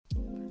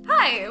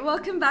Hi,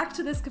 welcome back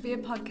to This Could Be a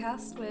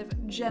Podcast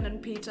with Jen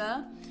and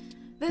Peter.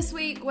 This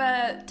week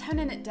we're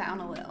toning it down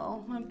a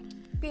little.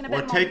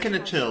 We're taking a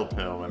chill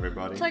pill,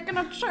 everybody. Taking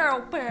a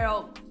chill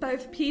pill.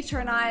 Both Peter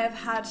and I have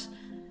had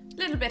a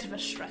little bit of a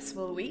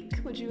stressful week,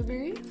 would you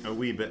agree? A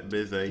wee bit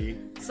busy.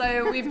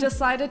 So we've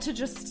decided to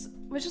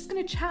we're just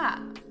going to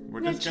chat.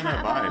 We're just going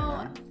to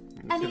vibe,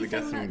 man. We're just going to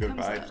get some good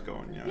vibes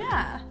going,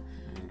 Yeah.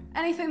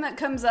 Anything that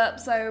comes up,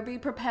 so be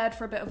prepared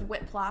for a bit of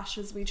whiplash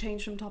as we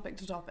change from topic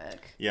to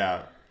topic.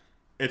 Yeah.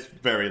 It's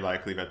very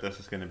likely that this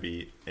is going to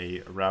be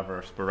a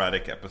rather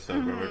sporadic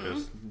episode where we're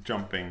just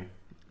jumping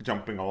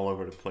all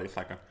over the place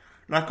like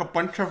a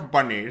bunch of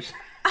bunnies.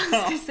 I was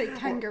going to say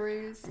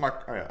kangaroos.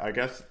 I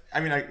guess.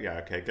 I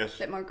guess. A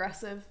bit more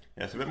aggressive.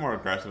 Yeah, it's a bit more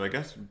aggressive. I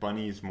guess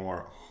bunnies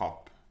more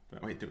hop.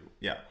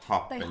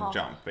 Hop they and hop.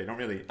 Jump. They don't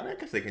really. I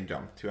guess they can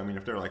jump too. I mean,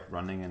 if they're like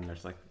running and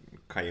there's like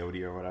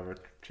coyote or whatever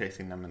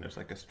chasing them and there's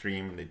like a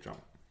stream and they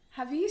jump.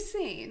 Have you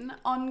seen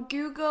on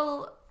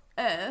Google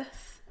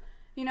Earth,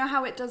 you know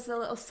how it does the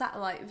little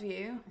satellite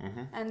view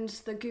and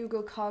the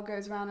Google car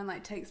goes around and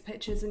like takes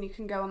pictures and you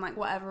can go on like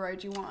whatever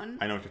road you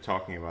want? I know what you're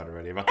talking about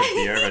already. About the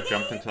deer that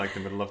jumped into like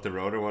the middle of the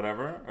road or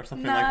whatever or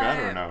something like that,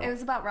 or no? It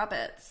was about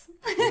rabbits.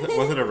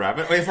 Was it a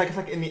rabbit? Wait, it's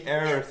like in the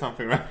air or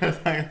something, right?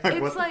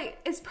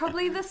 It's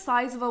probably the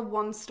size of a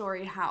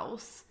one-story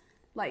house.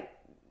 Like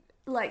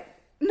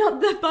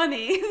not the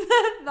bunny,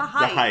 the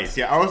height. The height,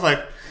 yeah. I was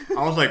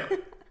like,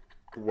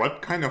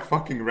 what kind of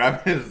fucking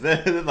rabbit is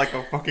this? Is it like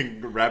a fucking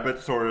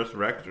Rabbitsaurus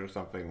Rex or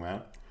something,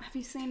 man? Have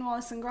you seen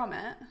Wallace and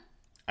Gromit?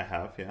 I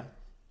have, yeah.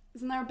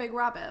 Isn't there a big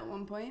rabbit at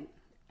one point?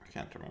 I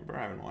can't remember.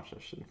 I haven't watched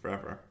that shit in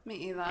forever. Me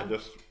either. I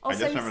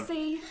just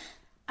see,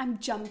 I'm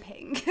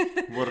jumping.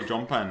 What a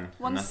jumping.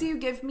 Once you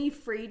give me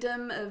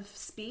freedom of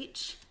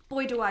speech,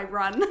 boy do I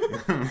run.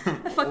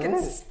 I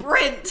fucking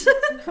sprint.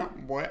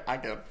 Boy, I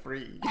got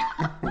free.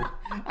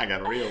 I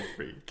got real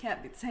free.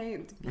 Can't be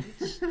tamed,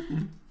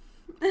 bitch.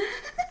 Oh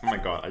my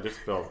god,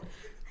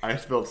 I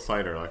spilled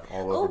cider like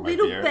all over my beer.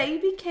 Oh, little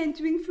baby can't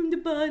drink from the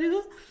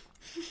bottle.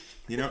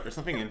 You know, there's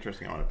something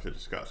interesting I wanted to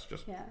discuss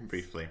just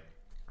briefly,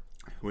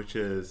 which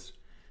is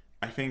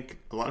I think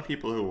a lot of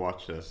people who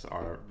watch this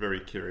are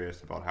very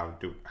curious about how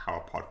a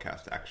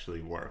podcast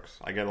actually works.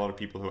 I get a lot of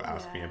people who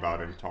ask me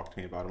about it and talk to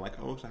me about it, like,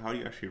 oh, so how do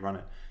you actually run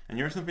it? And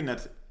here's something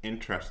that's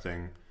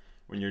interesting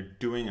when you're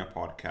doing a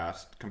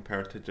podcast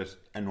compared to just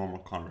a normal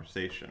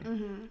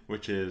conversation,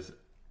 which is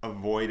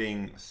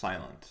avoiding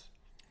silence.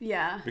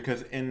 Yeah.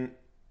 Because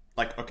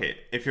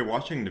if you're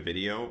watching the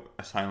video,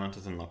 a silence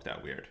doesn't look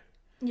that weird.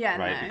 Yeah,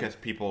 right? No.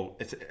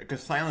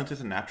 Because silence is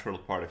a natural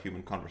part of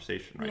human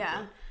conversation, right?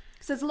 Yeah.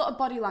 Because there's a lot of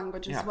body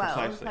language as well,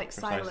 precisely.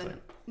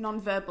 silent,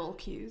 non-verbal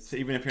cues. So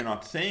even if you're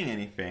not saying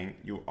anything,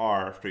 you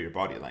are through your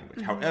body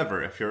language.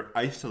 However, if you're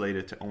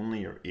isolated to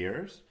only your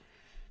ears,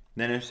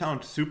 then it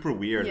sounds super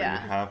weird when you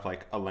have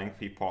like a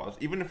lengthy pause,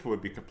 even if it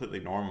would be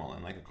completely normal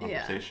in like a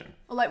conversation.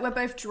 Yeah. Or like we're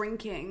both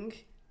drinking,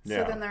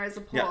 so then there is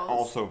a pause. Yeah,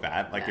 also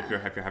that. Like if you're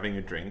having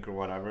a drink or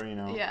whatever, you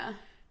know. Yeah.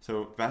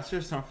 So that's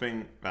just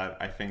something that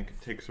I think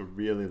takes a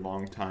really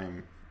long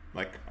time.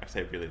 Like I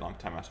say, really long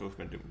time. As if we've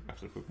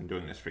been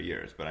doing this for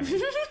years, but I mean,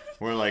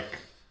 we're like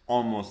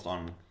almost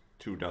on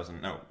 24.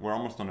 No, we're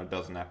almost on a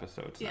dozen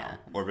episodes now.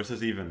 Or this is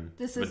the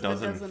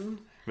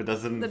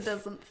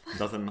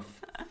dozenth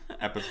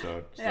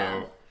episode.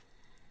 Yeah. So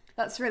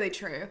that's really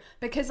true,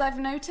 because I've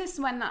noticed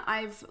when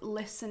I've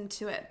listened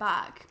to it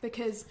back,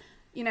 because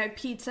you know,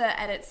 Peter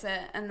edits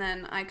it and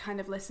then I kind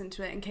of listen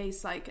to it in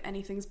case like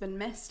anything's been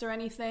missed or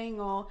anything,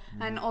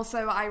 and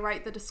also I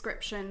write the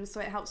description,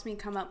 so it helps me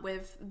come up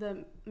with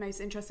the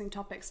most interesting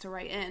topics to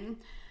write in.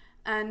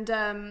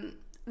 And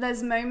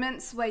there's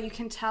moments where you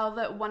can tell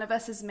that one of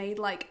us has made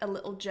like a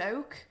little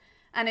joke,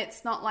 and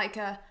it's not like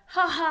a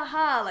ha ha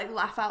ha like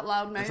laugh out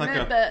loud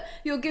moment, but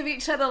you'll give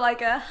each other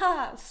like a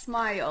ha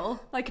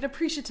smile, like an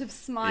appreciative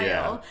smile.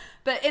 Yeah.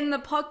 But in the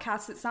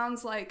podcast, it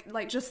sounds like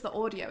just the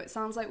audio, it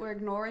sounds like we're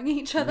ignoring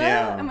each other,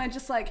 and we're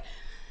just like,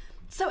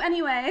 so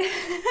anyway.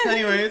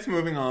 Anyways,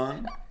 moving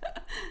on.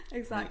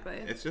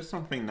 Exactly. It's just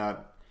something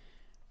that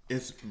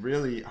is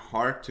really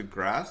hard to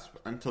grasp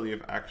until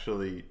you've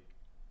actually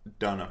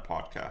done a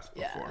podcast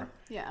before.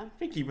 Yeah. I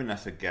think even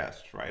as a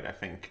guest, right? I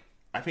think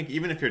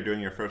even if you're doing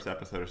your first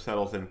episode, it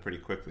settles in pretty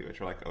quickly, which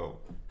you're like, oh,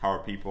 how are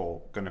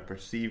people going to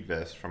perceive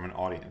this from an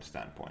audience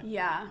standpoint?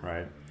 Yeah.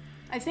 Right?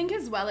 I think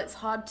as well, it's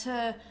hard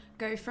to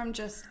go from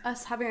just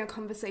us having a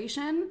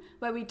conversation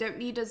where we don't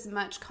need as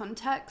much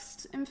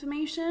context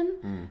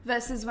information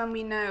versus when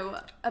we know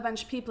a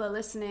bunch of people are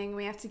listening,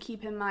 we have to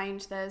keep in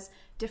mind there's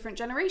different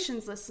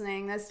generations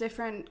listening, there's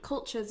different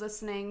cultures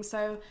listening,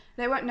 so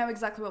they won't know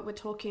exactly what we're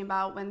talking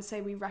about when,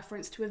 say, we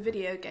reference to a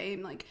video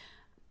game. Like,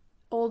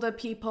 older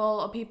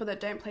people or people that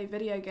don't play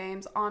video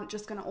games aren't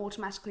just going to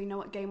automatically know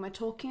what game we're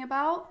talking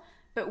about,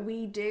 but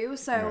we do.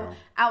 So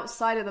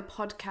outside of the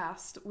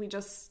podcast,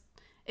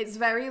 it's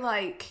very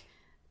like,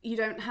 you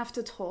don't have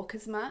to talk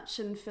as much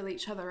and fill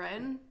each other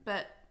in,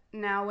 but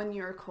now when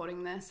you're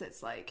recording this,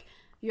 it's like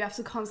you have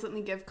to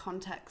constantly give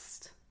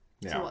context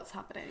to what's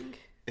happening.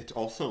 It's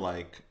also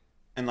like,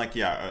 And like,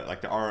 yeah,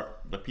 like there are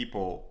the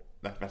people,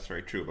 that's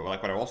very true. But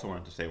like what I also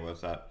wanted to say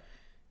was that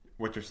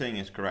what you're saying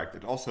is correct.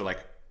 It's also like,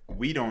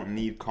 we don't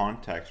need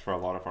context for a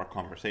lot of our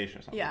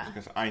conversations. Yeah.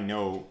 Because I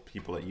know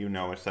people that you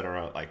know,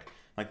 etc.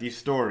 Like these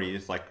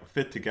stories like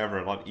fit together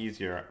a lot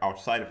easier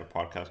outside of a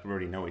podcast. We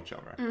already know each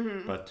other.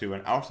 Mm-hmm. But to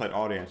an outside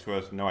audience who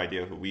has no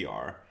idea who we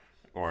are,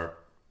 or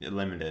a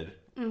limited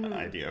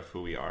idea of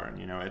who we are, and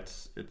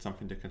it's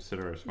something to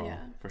consider as well,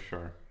 for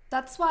sure.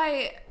 That's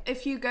why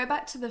if you go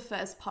back to the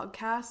first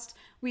podcast,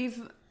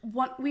 we've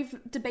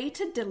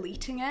debated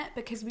deleting it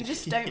because we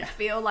just don't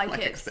feel like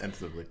it's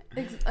extensively.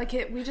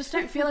 We just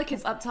don't feel like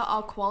it's up to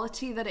our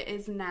quality that it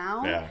is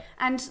now. Yeah.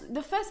 And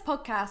the first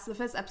podcast, the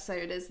first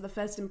episode is the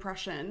first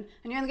impression,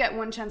 and you only get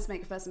one chance to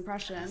make a first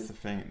impression. That's the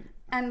thing.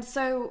 And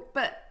so,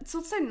 but it's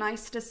also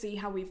nice to see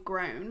how we've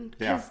grown,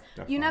 because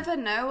you never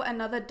know,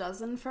 another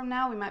dozen from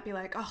now we might be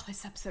like, oh,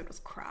 this episode was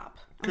crap.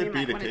 Could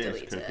be the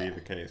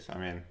case. I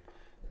mean,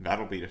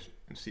 that'll be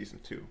in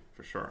season 2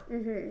 for sure.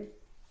 Mm-hmm.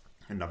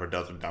 Another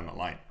dozen down the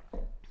line.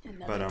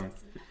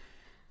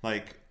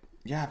 Like,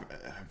 yeah,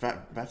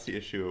 that's the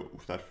issue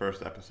with that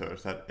first episode,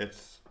 is that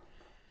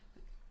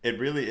it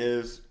really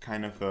is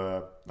kind of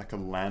a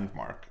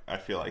landmark, I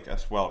feel like,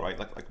 as well, right?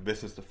 Like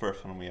this is the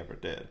first one we ever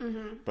did.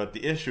 Mm-hmm. But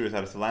the issue is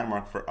that it's a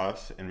landmark for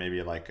us in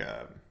maybe like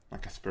a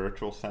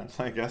spiritual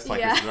sense, I guess.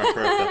 Like, this is our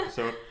first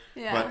episode.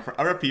 Yeah. But for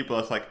other people,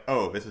 it's like,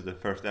 oh, this is the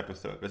first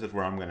episode. This is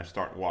where I'm going to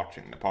start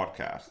watching the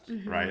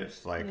podcast, right?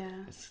 It's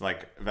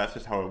like that's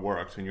just how it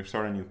works. When you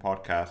start a new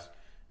podcast,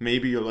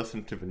 maybe you'll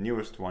listen to the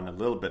newest one a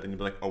little bit and you'll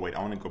be like, oh wait, I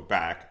want to go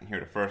back and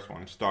hear the first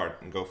one,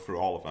 start and go through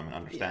all of them and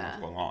understand what's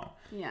going on.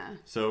 Yeah.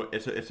 So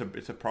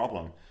it's a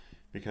problem,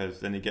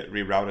 because then you get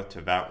rerouted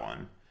to that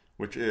one,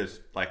 which is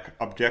like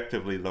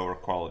objectively lower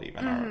quality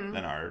than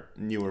our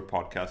newer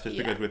podcasts, just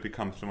because we've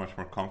become so much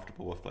more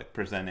comfortable with like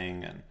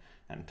presenting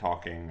and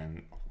talking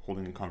and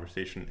holding a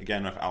conversation,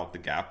 again, without the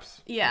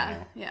gaps.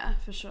 Yeah, yeah,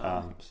 for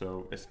sure.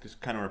 So it's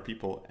just kind of where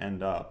people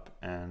end up.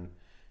 And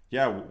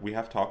yeah, we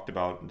have talked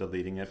about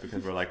deleting it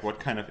because we're like, what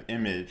kind of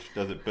image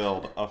does it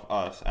build of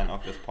us and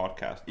of this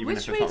podcast, even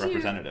if it's not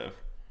representative?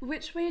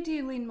 Which way do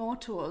you lean more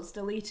towards,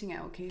 deleting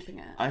it or keeping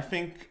it? I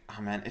think,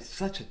 it's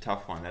such a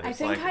tough one. That I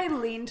think I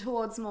lean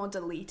towards more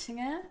deleting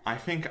it. I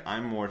think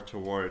I'm more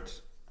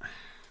towards...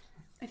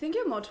 I think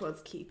you're more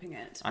towards keeping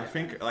it. I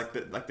think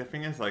the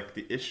thing is, like,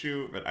 the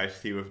issue that I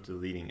see with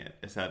deleting it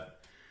is that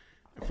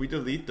if we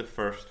delete the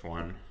first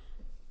one,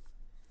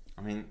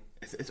 I mean,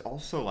 it's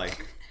also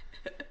like...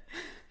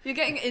 You're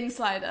getting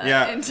insider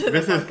into the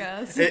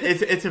podcast.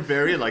 It's a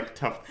very like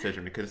tough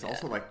decision, because it's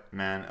also like,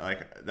 man,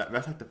 like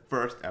that's like the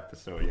first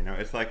episode,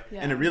 It's like,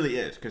 and it really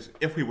is, because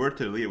if we were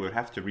to delete it, we would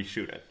have to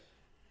reshoot it.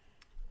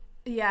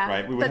 Yeah,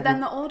 right? But then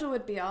the order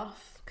would be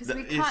off, because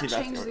we can't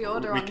change the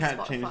order on Spotify. We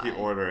can't change the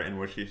order in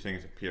which these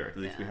things appear. At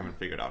least we haven't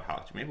figured out how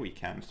to. Maybe we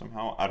can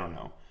somehow. I don't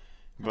know.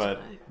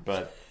 But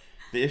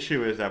the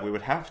issue is that we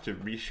would have to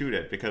reshoot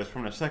it, because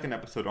from the second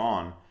episode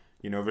on,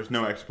 there's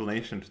no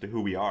explanation as to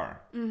who we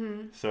are.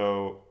 Mm-hmm.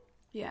 So,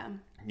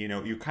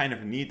 you kind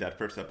of need that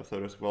first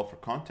episode as well for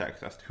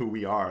context as to who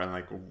we are and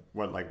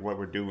what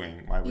we're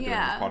doing, why we're doing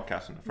this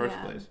podcast in the first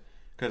place.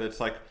 Because it's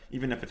like,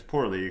 even if it's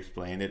poorly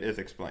explained, it is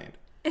explained.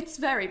 It's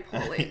very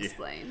poorly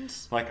explained.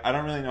 Like, I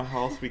don't really know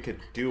how else we could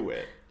do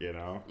it,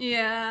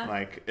 Yeah.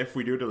 Like, if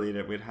we do delete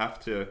it, we'd have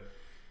to...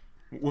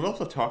 We've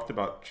also talked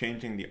about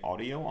changing the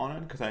audio on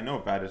it, because I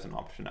know that is an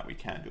option that we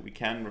can do. We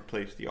can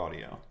replace the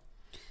audio.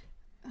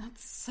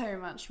 That's so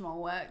much more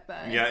work,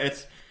 though. Yeah,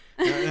 it's...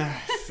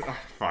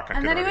 fuck,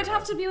 and then it would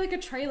have to be like a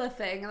trailer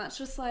thing, and that's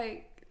just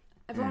like...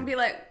 Everyone would be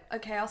like,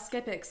 okay, I'll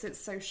skip it because it's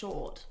so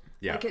short.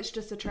 Yeah. Like, it's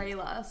just a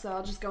trailer, so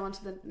I'll just go on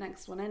to the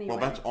next one anyway. Well,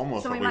 that's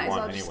almost what we want anyway.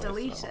 So we might as well just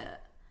delete it.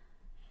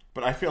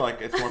 But I feel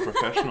like it's more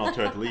professional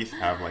to at least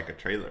have like a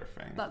trailer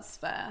thing. That's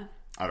fair.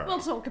 I don't know.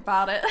 We'll talk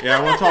about it.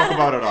 Yeah, we'll talk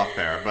about it off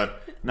air.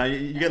 But now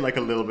you get like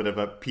a little bit of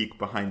a peek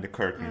behind the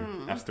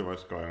curtain as to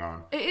what's going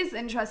on. It is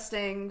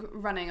interesting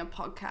running a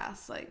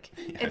podcast. Like,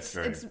 it's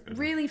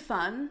really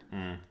fun.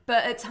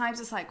 But at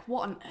times it's like,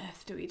 what on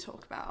earth do we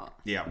talk about?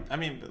 Yeah, I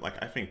mean,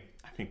 like I think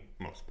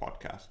most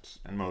podcasts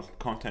and most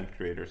content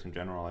creators in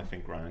general, I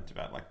think, run into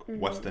that. Like,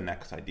 what's the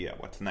next idea?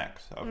 What's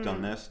next? So I've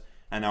done this,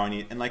 and now I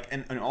need...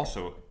 And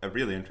also, a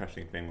really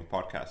interesting thing with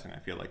podcasting, I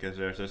feel like, is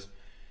there's this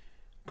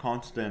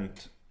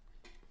constant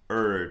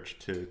urge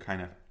to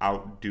kind of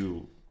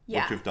outdo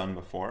what you've done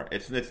before.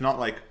 It's not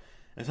like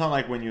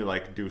when you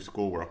like do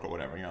schoolwork or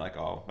whatever, and you're like,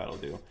 oh, that'll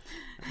do.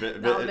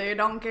 That'll do,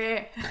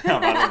 donkey.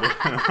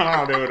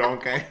 That'll do,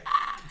 donkey.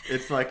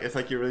 It's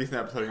like you release an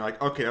episode and you're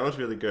like, okay, that was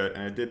really good,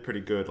 and it did pretty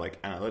good,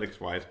 like, analytics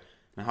wise.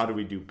 And how do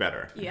we do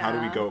better? And how do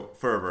we go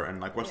further?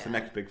 And like, what's the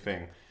next big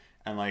thing?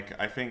 And like,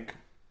 I think,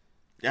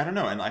 I don't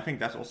know. And I think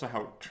that's also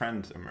how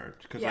trends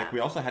emerge. Because like, we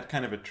also had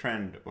kind of a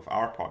trend with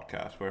our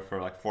podcast where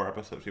for like 4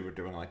 episodes we were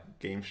doing like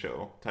game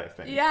show type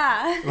thing.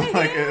 Yeah.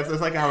 Like, it's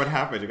just like how it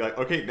happens. You go like,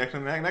 okay, next.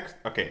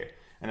 Okay.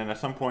 And then at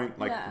some point,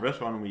 like the rest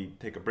one, we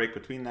take a break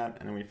between that,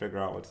 and then we figure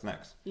out what's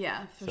next.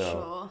 Yeah, for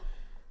sure.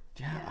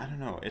 I don't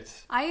know.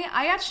 It's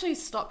I actually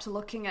stopped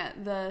looking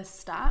at the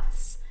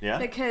stats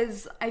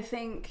because I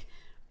think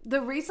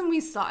the reason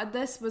we started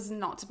this was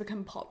not to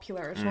become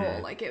popular at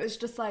all. Like, it was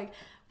just like,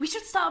 we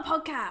should start a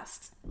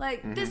podcast.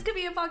 Like, this could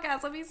be a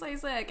podcast. I'd be so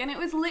sick. And it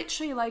was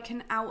literally like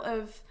an out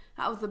of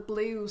the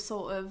blue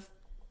sort of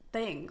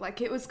thing.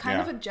 Like, it was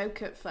kind of a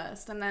joke at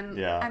first, and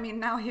then I mean,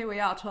 now here we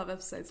are 12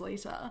 episodes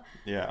later.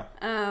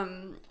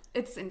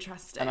 It's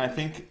interesting, and I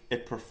think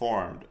it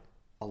performed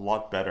a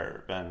lot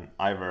better than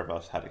either of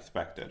us had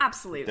expected.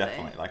 Absolutely,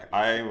 definitely. Like,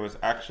 I was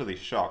actually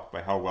shocked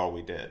by how well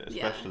we did,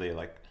 especially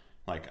like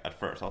at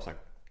first I was like,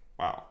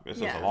 wow, this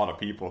is a lot of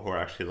people who are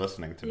actually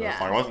listening to this.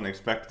 I wasn't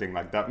expecting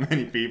like that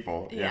many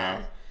people, you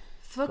know.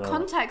 For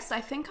context, I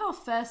think our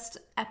first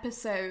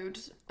episode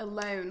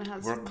alone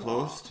has... We're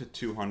close to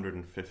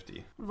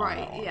 250.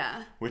 Right,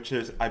 yeah. Which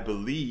is, I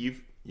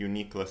believe,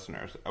 unique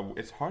listeners.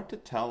 It's hard to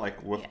tell,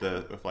 like, with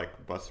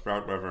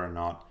Buzzsprout, whether or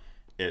not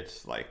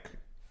it's, like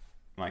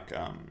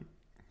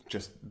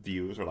just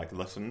views or, like,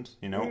 listens,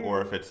 you know?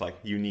 Or if it's, like,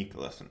 unique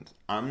listens.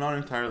 I'm not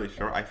entirely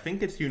sure. I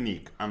think it's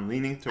unique. I'm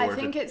leaning towards I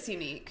think it's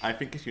unique. I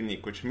think it's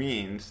unique, which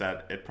means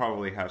that it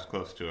probably has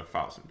close to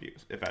 1,000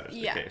 views, if that is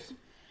the case.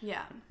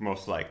 Yeah.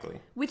 Most likely.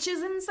 Which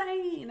is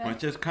insane.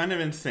 Which is kind of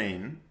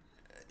insane,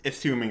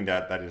 assuming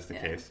that is the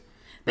case.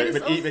 But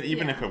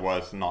even if it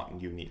was not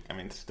unique, I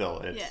mean,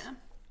 still,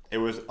 it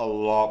was a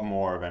lot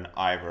more than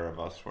either of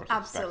us were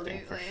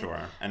expecting, for sure.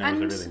 And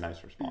it was a really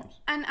nice response.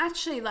 And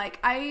actually, like,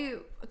 I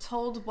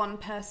told one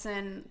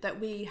person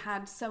that we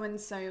had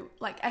so-and-so,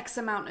 like, X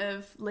amount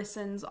of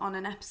listens on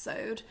an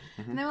episode.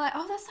 And they were like,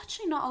 oh, that's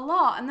actually not a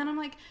lot. And then I'm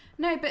like,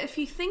 no, but if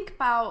you think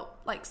about,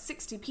 like,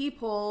 60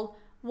 people...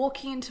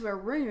 walking into a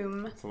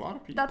room, that's a lot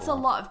of people. That's a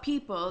lot of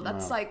people.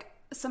 That's like,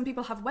 some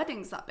people have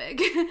weddings that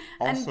big.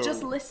 And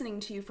just listening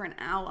to you for an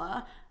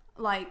hour,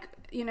 like,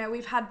 you know,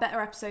 we've had better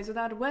episodes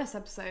without worse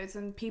episodes,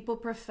 and people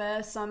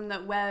prefer some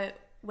that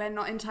we're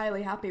not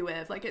entirely happy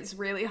with. Like, it's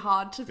really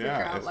hard to figure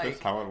out. It's like,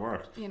 just how it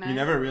works. You know? You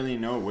never really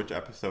know which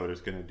episode is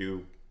going to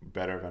do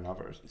better than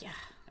others. Yeah.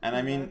 And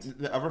I mean,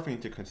 the other thing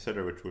to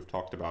consider, which we've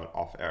talked about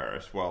off air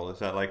as well, is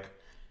that, like,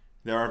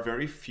 there are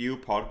very few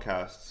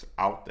podcasts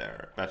out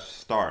there that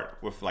start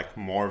with, like,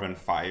 more than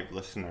 5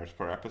 listeners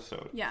per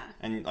episode. Yeah.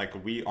 And,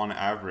 like, we on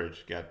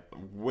average get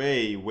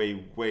way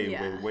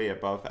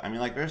above that. I mean,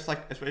 like, there's, like,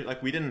 especially,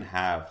 like, we didn't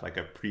have, like,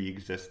 a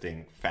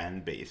pre-existing fan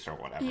base or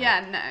whatever.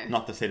 Yeah, no.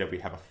 Not to say that we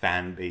have a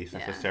fan base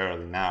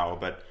necessarily now,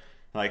 but,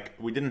 like,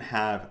 we didn't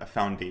have a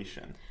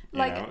foundation.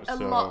 Like, a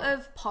lot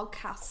of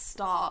podcasts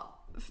start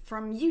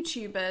from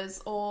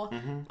YouTubers or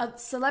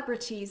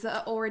celebrities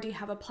that already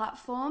have a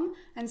platform,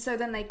 and so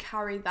then they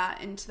carry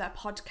that into their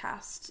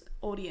podcast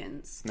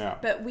audience.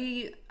 But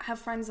we have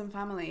friends and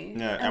family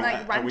and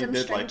like random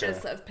strangers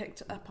that have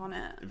picked up on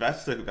it.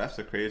 That's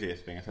the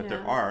craziest thing, is that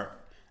there are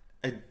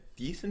a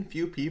decent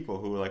few people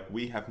who, like,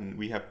 we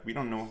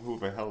don't know who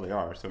the hell they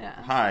are. So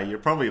hi, you're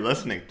probably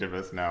listening to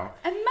this now.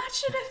 Imagine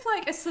if,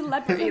 like, a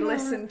celebrity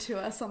listened to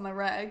us on the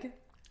reg.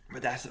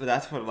 But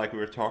that's what, like, we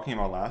were talking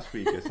about last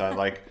week, is that,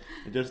 like,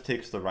 it just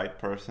takes the right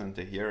person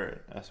to hear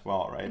it as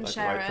well, right? And like, the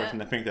right person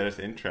to think that it's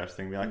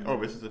interesting, be like, oh,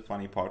 this is a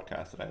funny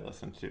podcast that I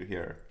listen to,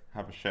 here,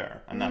 have a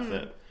share, and that's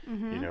it,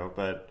 you know.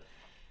 But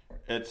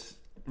it's,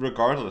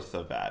 regardless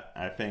of that,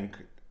 I think,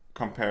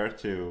 compared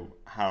to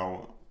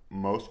how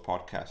most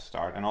podcasts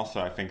start, and also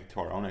I think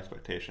to our own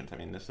expectations, I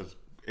mean, this has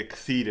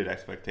exceeded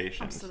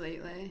expectations.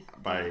 Absolutely.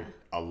 By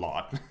a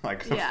lot,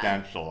 like,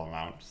 substantial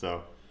amount,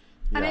 so...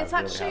 And it's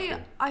actually,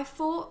 really, I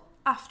thought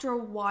after a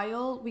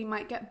while we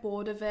might get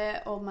bored of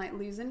it or might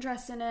lose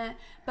interest in it,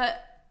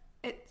 but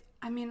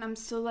I'm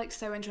still, like,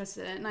 so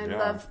interested in it,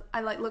 and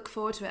I look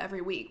forward to it every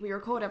week. We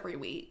record every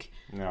week,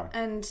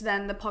 and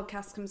then the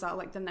podcast comes out,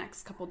 like, the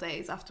next couple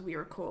days after we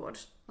record,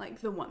 like,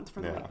 the one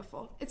from the week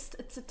before. It's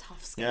a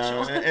tough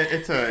schedule.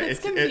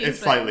 It's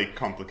slightly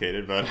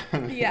complicated, but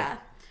but yeah,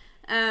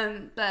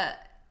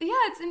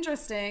 it's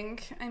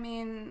interesting. I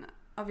mean,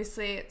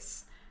 obviously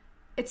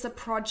it's a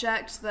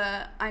project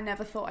that I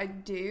never thought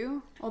I'd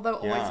do, although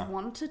I always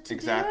wanted to do it.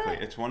 Exactly.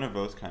 It's one of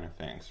those kind of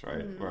things,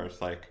 right? Where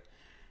it's like,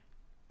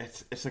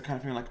 it's the kind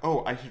of thing like,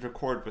 oh, I should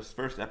record this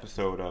first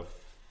episode of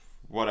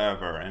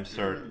whatever,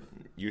 insert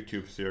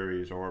YouTube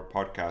series or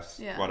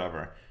podcast,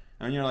 whatever.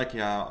 And you're like,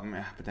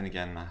 but then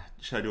again,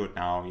 should I do it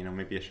now? You know,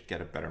 maybe I should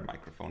get a better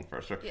microphone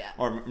first,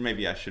 or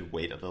maybe I should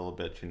wait a little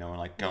bit, you know, and,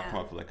 like, come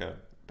up with, like, a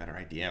better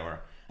idea,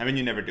 or, I mean,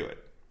 you never do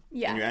it.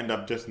 Yeah. And you end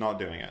up just not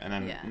doing it. And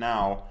then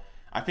now...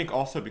 I think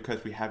also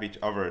because we have each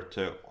other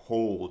to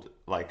hold,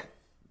 like,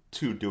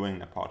 to doing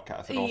the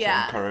podcast, it also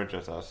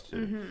encourages us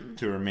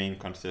to remain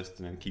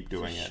consistent and keep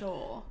doing it.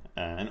 Sure.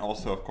 And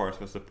also, of course,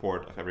 the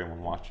support of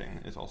everyone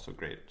watching is also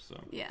great.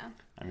 So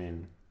I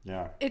mean,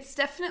 it's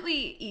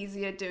definitely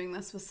easier doing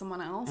this with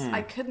someone else.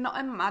 I could not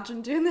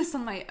imagine doing this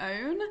on my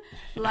own.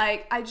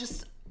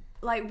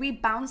 Like, we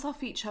bounce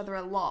off each other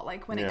a lot.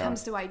 Like, when it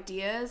comes to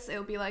ideas,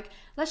 it'll be like,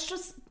 let's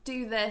just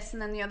do this,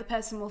 and then the other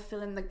person will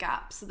fill in the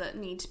gaps that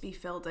need to be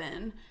filled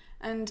in.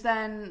 And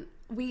then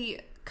we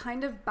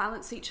kind of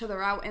balance each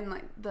other out in,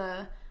 like,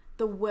 the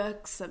the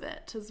works of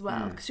it as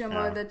well, because you're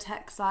more the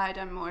tech side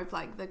and more of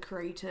like the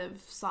creative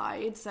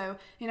side, so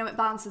you know, it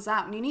balances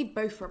out, and you need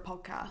both for a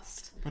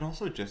podcast. But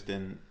also just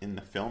in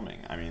the filming,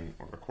 I mean,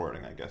 or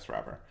recording, I guess,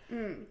 rather.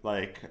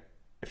 Like,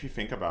 if you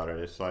think about it,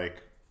 it's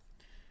like,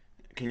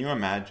 can you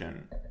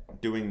imagine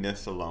doing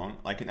this alone,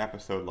 like an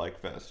episode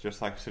like this,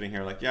 just like sitting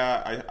here like,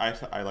 yeah,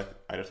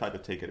 I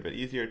decided to take it a bit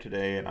easier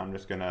today, and I'm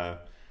just gonna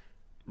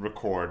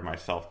record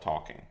myself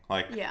talking.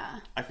 Like,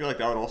 I feel like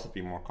that would also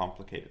be more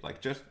complicated. Like,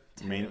 just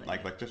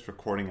like just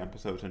recording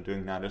episodes and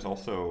doing that is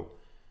also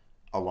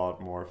a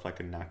lot more of like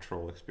a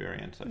natural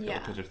experience, I feel,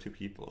 because there's two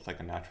people. It's like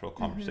a natural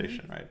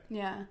conversation, right?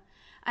 Yeah.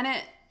 And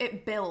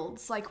it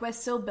builds. Like, we're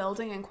still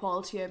building in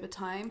quality over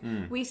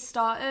time. We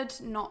started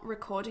not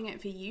recording it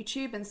for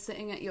YouTube and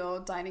sitting at your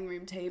dining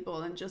room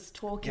table and just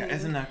talking. Yeah,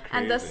 isn't that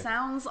crazy? And the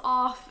sound's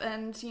off,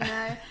 and, you know,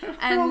 and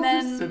and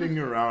then just sitting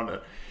around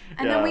it.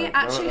 And then we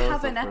actually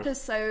have an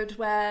episode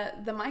where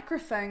the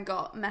microphone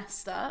got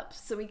messed up,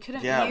 so we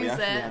couldn't use it. Yeah, we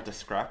actually had to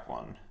scrap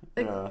one.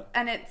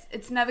 And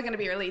it's never going to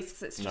be released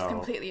because it's just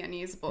completely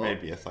unusable.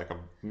 Maybe it's like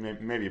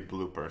maybe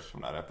bloopers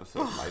from that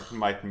episode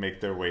might make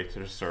their way to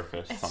the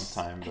surface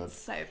sometime. But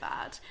it's so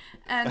bad.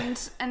 And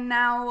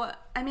now,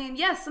 I mean,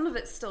 yeah, some of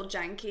it's still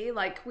janky.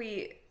 Like,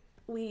 we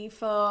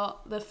for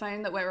the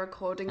phone that we're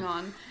recording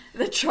on,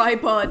 the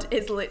tripod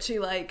is literally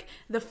like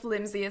the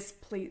flimsiest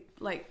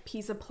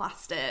piece of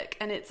plastic,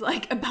 and it's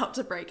like about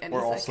to break any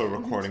We're second. Also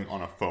recording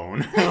on a phone.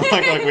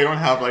 like we don't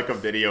have like a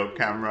video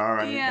camera or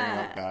anything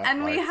like that.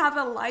 And we have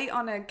a light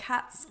on a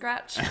cat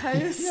scratch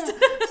post.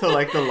 So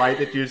like the light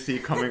that you see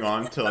coming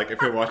on to, like,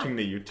 if you're watching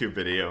the YouTube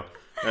video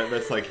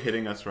that's like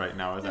hitting us right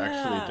now is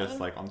actually just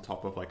like on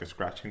top of like a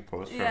scratching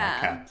post from a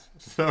cat.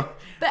 So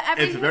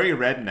it's very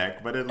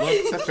redneck, but it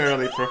looks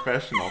fairly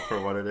professional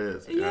for what it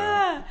is.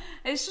 Yeah.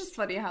 It's just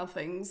funny how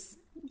things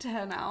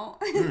turn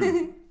out.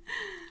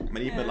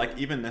 But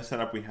even this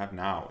setup we have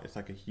now, it's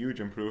like a huge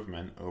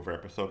improvement over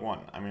episode 1.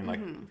 I mean, like,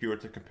 if you were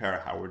to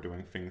compare how we're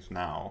doing things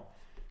now,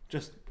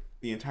 just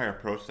the entire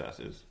process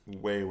is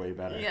way, way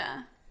better.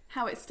 Yeah.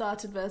 How it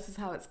started versus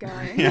how it's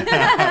going.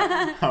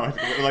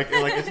 like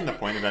isn't the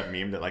point of that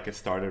meme that like it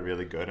started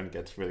really good and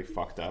gets really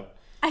fucked up?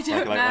 I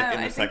don't know. Like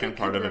in the second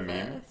part of the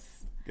meme.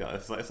 Yeah,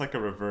 it's like a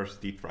reverse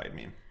deep fried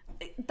meme.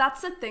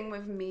 That's the thing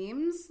with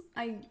memes.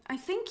 I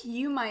think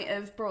you might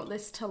have brought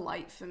this to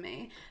light for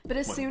me. But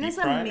as soon as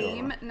a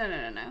meme...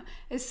 No.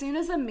 As soon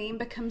as a meme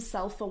becomes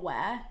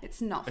self-aware,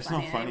 it's not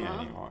funny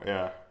anymore.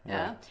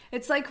 Yeah.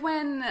 It's like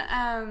when...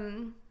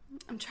 I'm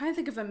trying to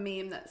think of a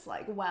meme that's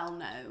like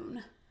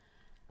well-known.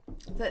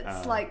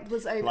 That's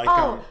was over...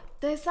 Like,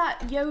 there's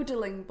that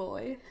yodeling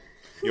boy.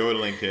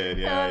 Yodeling kid,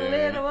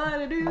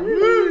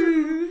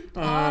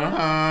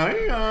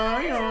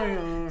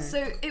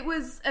 So it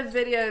was a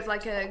video of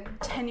like a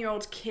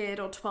 10-year-old kid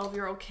or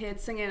 12-year-old kid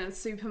singing in a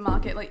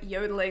supermarket, like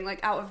yodeling,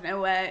 like out of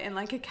nowhere in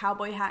like a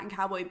cowboy hat and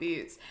cowboy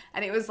boots,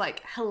 and it was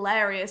like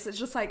hilarious. It's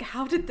just like,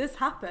 how did this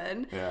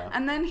happen?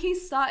 And then he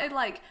started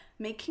like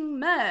making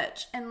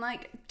merch and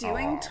like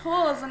doing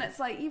tours, and it's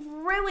like, you've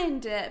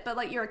ruined it, but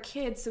like, you're a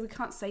kid, so we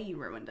can't say you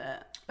ruined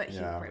it, but he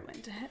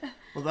ruined it.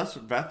 Well,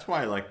 that's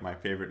why like my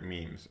favorite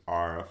memes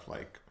are of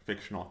like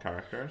fictional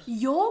characters.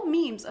 Your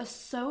memes are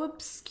so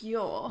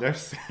obscure. They're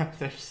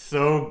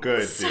so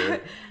good,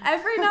 dude.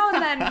 Every now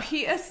and then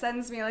Peter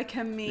sends me like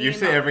a meme. You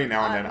say every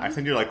now and then. I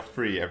send you like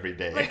 3 every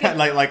day. Like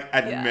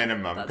at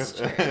minimum. That's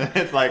true.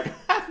 It's like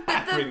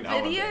but the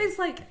videos,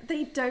 like,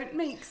 they don't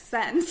make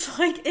sense.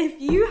 Like, if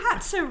you had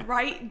to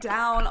write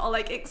down or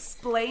like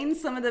explain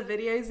some of the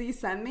videos you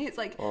send me, it's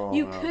like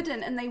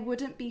couldn't, and they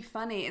wouldn't be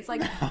funny. It's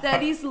like they're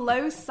these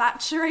low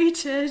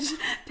saturated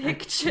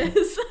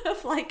pictures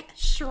of like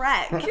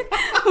Shrek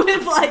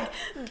with like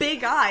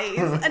big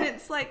eyes, and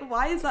it's like,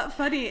 why is that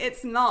funny?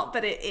 It's not,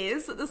 but it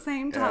is at the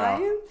same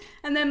time.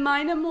 And then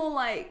mine are more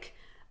like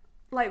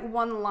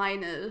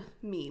one-liner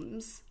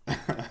memes. Do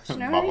you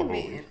know what I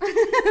mean?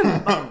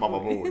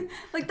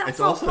 Like, that's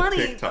not funny,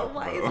 TikTok, but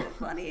why is it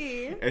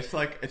funny?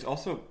 It's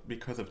also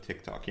because of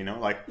TikTok, you know?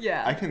 Like,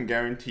 yeah. I can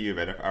guarantee you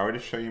that if I were to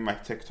show you my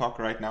TikTok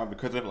right now,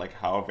 because of like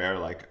how their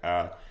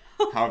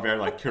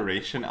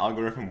curation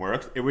algorithm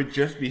works, it would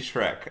just be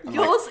Shrek.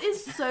 Yours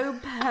is so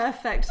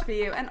perfect for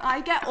you, and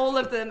I get all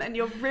of them, and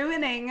you're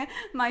ruining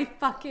my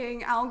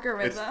fucking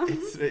algorithm.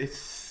 It's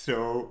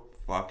so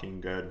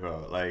fucking good,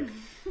 though. Like,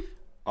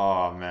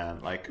 oh man,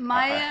 like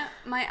my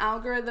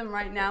algorithm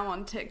right now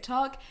on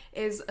TikTok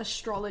is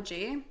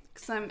astrology,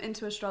 because I'm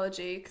into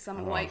astrology, because I'm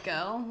a white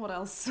girl. What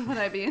else would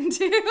I be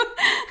into?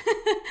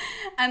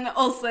 And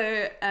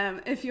also,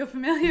 if you're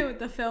familiar with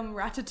the film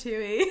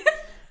Ratatouille.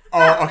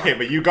 Oh, okay,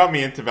 but you got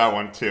me into that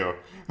one too.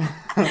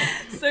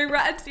 So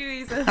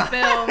Ratatouille is a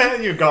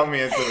film. You got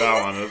me into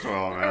that one as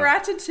well, man.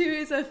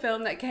 Ratatouille is a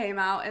film that came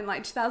out in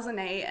like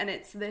 2008, and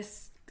it's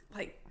this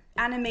like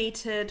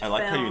animated film. I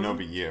like how you know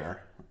the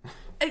year.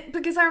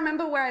 Because I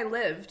remember where I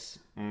lived.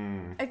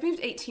 I've moved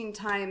 18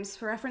 times.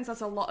 For reference,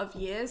 that's a lot of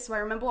years. So I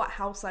remember what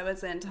house I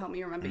was in to help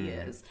me remember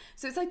years.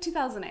 So it's like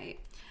 2008.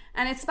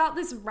 And it's about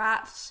this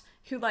rat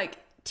who like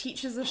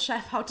teaches a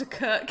chef how to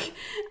cook,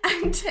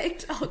 and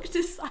TikTok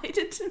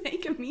decided to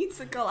make a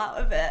musical out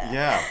of it.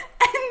 Yeah.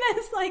 And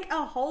there's like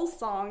a whole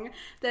song.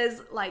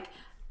 There's like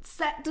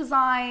set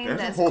design,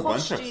 there's a whole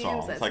costumes, bunch of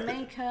songs. there's Like,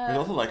 makeup. there's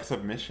also like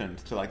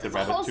submissions to like the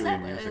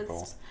Ratatouille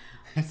musical.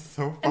 It's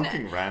so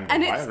fucking random.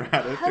 And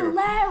it's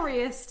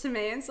hilarious to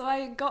me. And so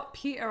I got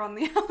Peter on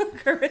the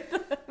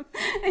algorithm.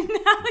 And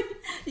now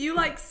you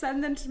like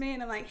send them to me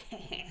and I'm like,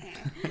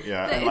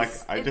 yeah, and like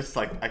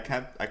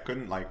I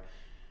couldn't like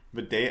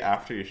the day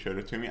after you showed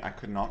it to me, I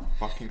could not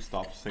fucking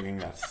stop singing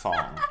that song.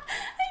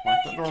 I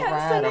know, you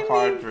kept sending me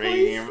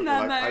voice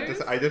memos.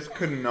 Like I just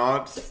could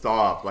not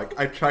stop. Like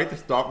I tried to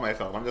stop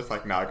myself. I'm just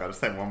like, no, I gotta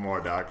send one more,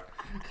 Doc.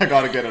 I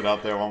gotta get it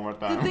out there one more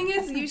time. The thing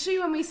is, usually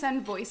when we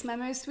send voice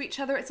memos to each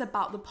other, it's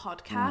about the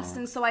podcast,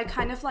 and so I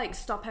kind of like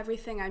stop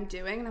everything I'm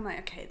doing, and I'm like,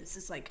 okay, this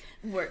is like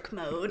work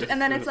mode,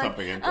 and then it's like,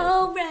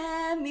 oh,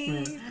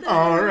 Remy,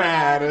 oh,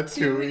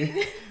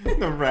 Ratatouille,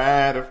 the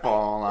rat of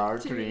all our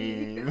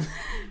dreams.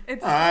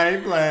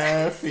 I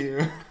bless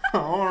you,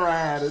 oh,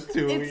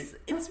 Ratatouille.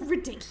 It's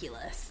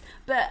ridiculous.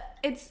 But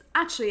it's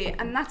actually,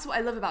 and that's what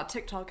I love about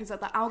TikTok, is that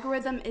the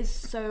algorithm is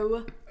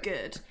so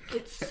good.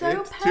 It's so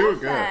perfect. Too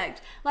good.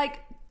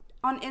 Like,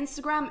 on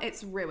Instagram,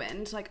 it's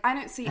ruined. Like, I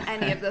don't see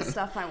any of the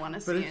stuff I want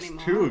to see anymore.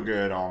 It's too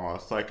good,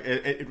 almost. Like,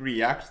 it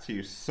reacts to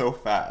you so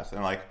fast,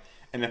 and like,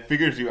 and it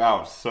figures you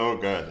out so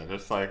good. And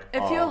it's like,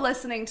 if you're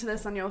listening to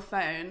this on your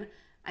phone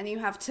and you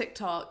have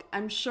TikTok,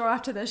 I'm sure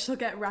after this you'll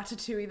get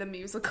Ratatouille the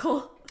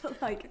musical,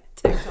 like,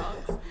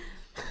 TikToks.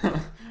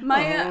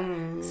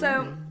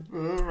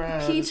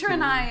 Peter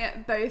and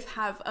I both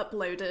have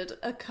uploaded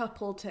a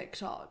couple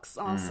TikToks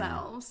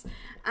ourselves,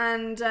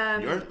 and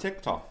you're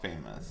TikTok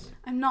famous.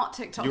 I'm not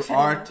TikTok you famous. You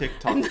are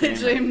TikTok famous. I'm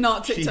literally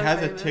not TikTok She has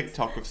famous. a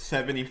TikTok of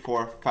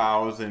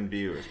 74,000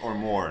 views or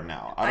more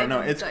now. I don't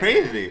know. It's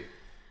crazy.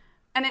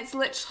 And it's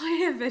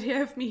literally a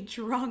video of me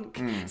drunk,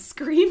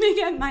 screaming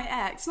at my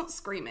ex. Not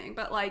screaming,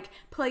 but like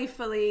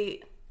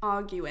playfully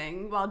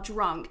arguing while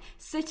drunk,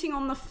 sitting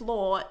on the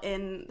floor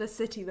in the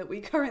city that we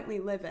currently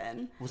live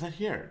in. Was that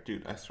here?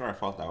 Dude, I swear I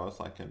thought that was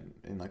like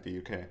in like the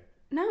UK.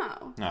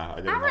 No. No, I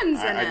didn't. Aaron's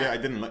in it. I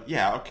didn't look.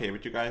 Yeah, okay,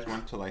 but you guys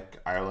went to like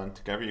Ireland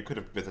together. You could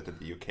have visited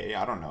the UK.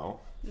 I don't know.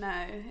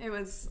 No, it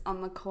was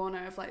on the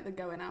corner of like the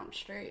going out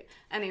street.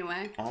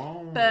 Anyway.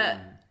 Oh.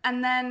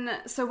 And then,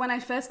 so when I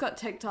first got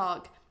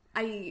TikTok,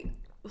 I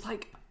was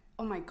like,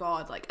 oh my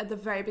God, like at the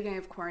very beginning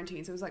of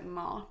quarantine, so it was like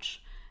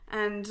March.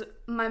 And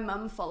my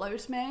mum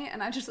followed me,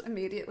 and I just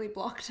immediately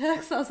blocked her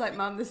because I was like,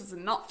 Mum, this is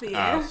not for you.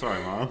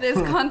 Sorry, Mum. This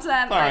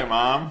content. Sorry,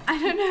 Mum. I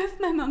don't know if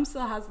my mum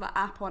still has the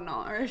app or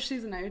not, or if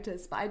she's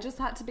noticed, but I just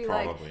had to be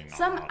Probably like,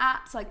 some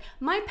apps, like,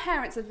 my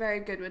parents are very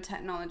good with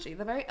technology.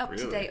 They're very up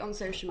to date on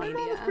social media.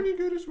 My mum is pretty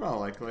good as well,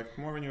 like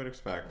more than you would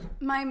expect.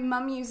 My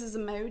mum uses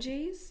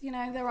emojis, you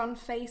know, they're on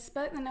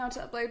Facebook, they know how to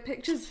upload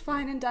pictures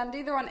fine and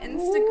dandy, they're on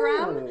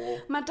Instagram.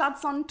 Ooh. My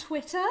dad's on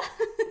Twitter.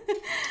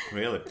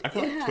 Really? I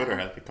feel like Twitter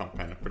has become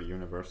kind of pretty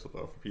universal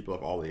though for people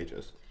of all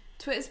ages.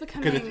 Twitter's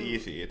becoming, because it's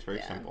easy, it's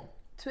very simple.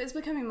 Twitter's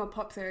becoming more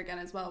popular again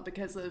as well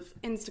because of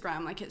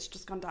Instagram. Like, it's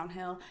just gone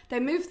downhill.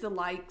 They moved the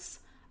likes.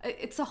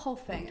 It's a whole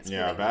thing. It's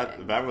really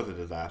that was a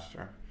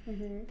disaster.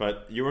 Mm-hmm.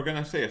 But you were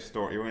gonna say a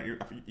story.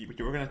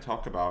 You were gonna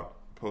talk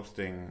about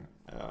posting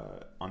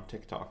on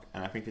TikTok,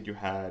 and I think that you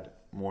had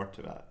more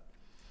to that.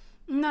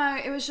 No,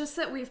 it was just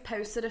that we've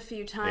posted a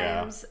few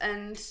times,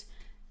 and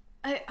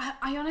I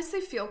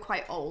honestly feel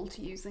quite old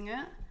using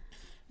it.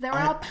 There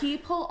are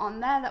people on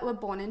there that were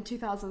born in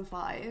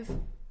 2005.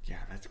 Yeah,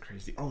 that's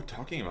crazy. Oh,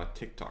 talking about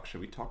TikTok, should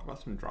we talk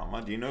about some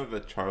drama? Do you know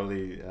the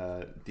Charli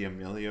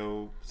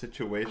D'Amelio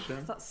situation?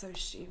 Oh, that's so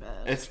stupid.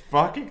 It's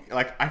fucking,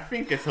 like, I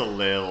think it's a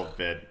little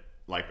bit,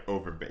 like,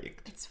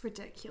 overbaked. It's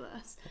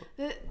ridiculous.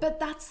 But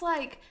that's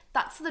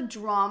the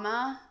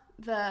drama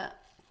that...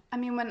 I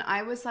mean, when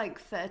I was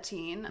like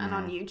 13 and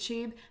on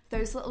YouTube,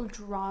 those little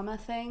drama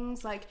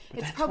things, like,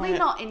 it's probably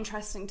not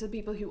interesting to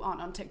people who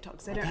aren't on TikTok,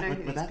 because they don't know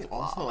who these people are. But that's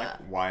also like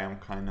why I'm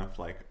kind of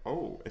like,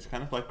 it's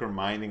kind of like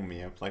reminding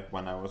me of like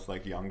when I was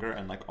like younger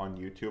and like on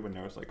YouTube, and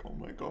I was like, oh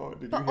my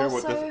God, did you hear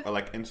what this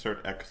like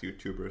insert X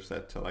YouTuber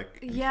said to like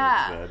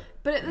insert Z?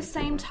 But at the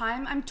same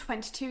time, I'm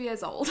 22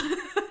 years old.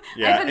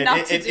 Yeah,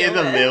 it is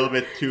a little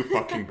bit too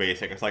fucking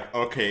basic. It's like,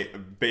 okay,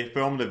 they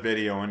filmed a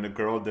video and the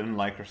girl didn't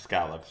like her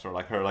scallops or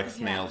like her like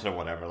snails or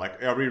whatever.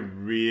 Like, are we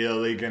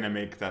really gonna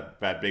make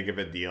that big of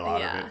a deal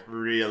out of it?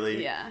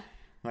 Really? Yeah.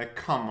 Like,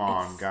 come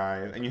on,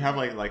 guys. And you have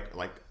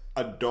like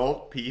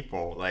adult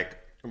people like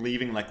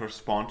leaving like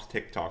response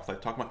TikToks,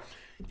 like talking about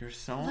you're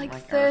so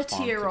like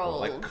 30-year-olds.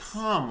 Like,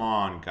 come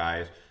on,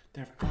 guys.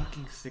 They're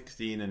fucking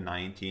 16 and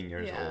 19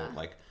 years old.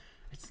 Like,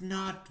 it's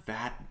not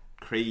that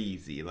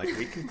crazy. Like,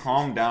 we can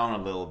calm down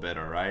a little bit,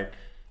 all right?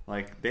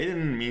 Like, they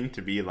didn't mean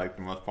to be like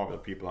the most popular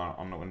people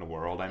in the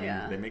world. I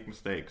mean, they make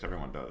mistakes.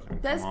 Everyone does. I mean,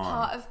 there's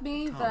part of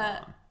me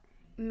that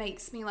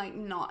makes me like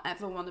not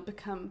ever want to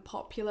become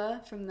popular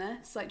from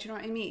this. Like, do you know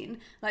what I mean?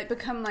 Like,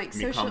 become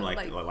social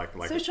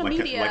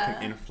media,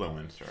 like an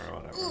influencer or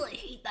whatever. Oh, I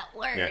hate that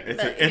word. Yeah,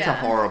 it's a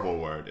horrible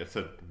word. It's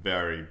a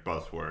very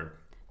buzzword.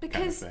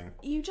 Because kind of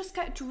thing. you just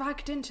get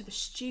dragged into the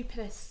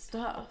stupidest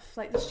stuff,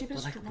 like the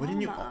stupidest like, drama.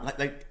 wouldn't you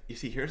like? You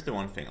see, here's the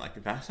one thing.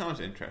 Like, that sounds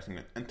interesting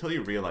until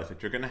you realize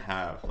that you're gonna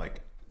have like,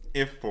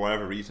 if for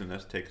whatever reason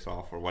this takes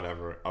off or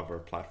whatever other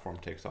platform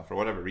takes off for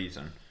whatever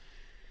reason,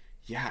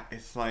 yeah,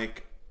 it's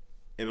like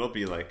it'll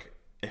be like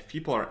if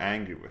people are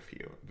angry with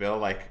you, they'll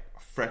like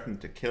threaten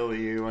to kill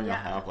you, and you'll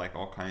have like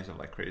all kinds of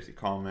like crazy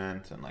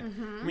comments and like.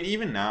 I mean,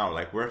 even now,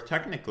 like we're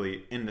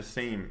technically in the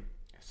same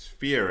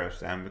sphere as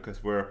them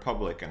because we're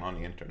public and on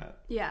the internet.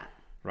 Yeah.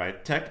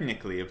 Right?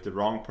 Technically, if the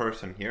wrong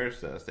person hears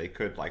this, they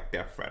could like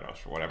death threat us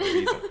for whatever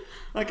reason.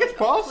 Like, it's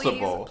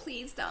possible.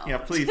 Please don't. Yeah,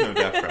 please no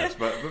death threats.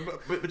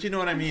 But you know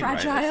what I mean,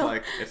 fragile.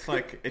 Right? It's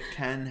like it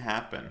can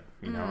happen,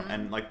 you know.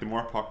 And like the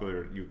more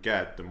popular you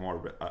get, the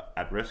more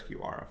at risk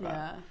you are of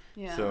that.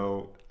 Yeah.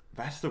 So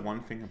that's the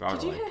one thing about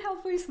Did you hear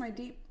how voice my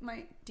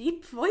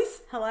deep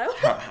voice? Hello.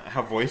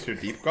 How voice your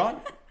deep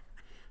got?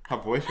 How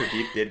voice your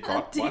deep did got?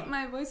 How deep what?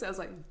 my voice? I was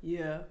like,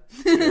 yeah.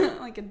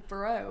 Like a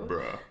bro.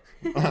 Bruh.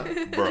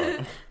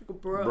 Bruh.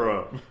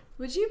 Bro.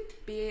 Would you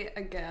be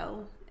a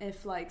girl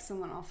if like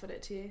someone offered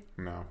it to you?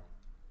 No.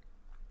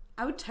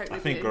 I would totally.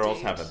 I think be a girls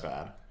dude. have it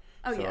bad.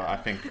 Oh so yeah. I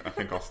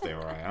think I'll stay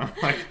where I am.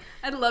 Like,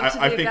 I'd love to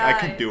be I a think guy. I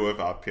can do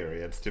without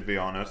periods, to be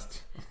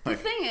honest. The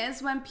thing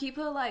is, when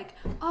people are like,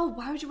 "Oh,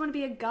 why would you want to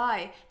be a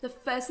guy?" The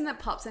first thing that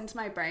pops into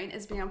my brain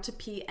is being able to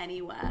pee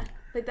anywhere.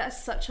 Like,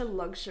 that's such a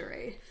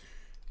luxury.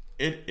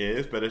 It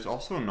is, but it's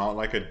also not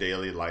like a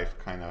daily life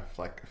kind of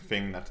like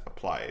thing that's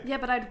applied. Yeah,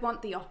 but I'd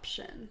want the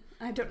option.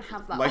 I don't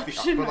have that like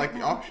option.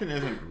 the option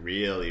isn't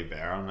really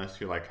there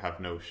unless you like have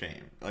no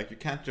shame. Like, you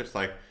can't just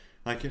like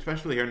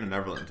especially here in the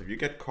Netherlands, if you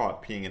get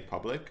caught peeing in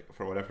public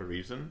for whatever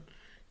reason,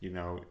 you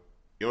know,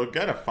 you'll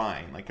get a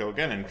fine. Like, you'll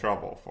get in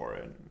trouble for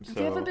it. Have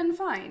you ever been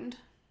fined?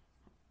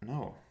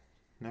 No,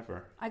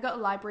 never. I got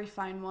a library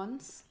fine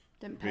once.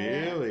 Didn't pay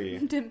it. Really?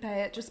 Didn't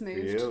pay it. Just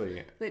moved.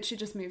 Really? Literally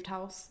just moved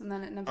house, and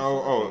then it never.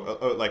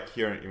 Oh, like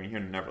here. You mean here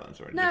in the Netherlands,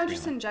 or No,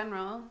 just in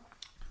general.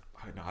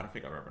 No, I don't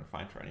think I've ever been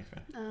fined for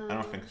anything. I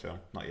don't think so.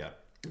 Not yet.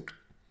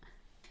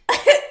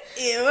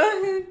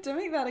 Ew! Don't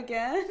make that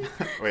again.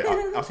 Wait,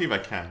 I'll see if I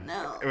can.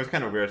 No. It was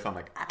kind of weird. So I'm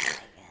like,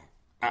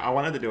 I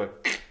wanted to do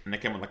it, and it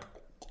came with like,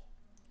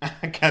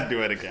 I can't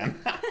do it again.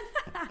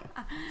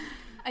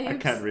 I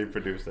can't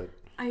reproduce it.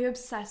 Are you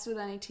obsessed with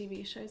any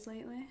TV shows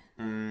lately?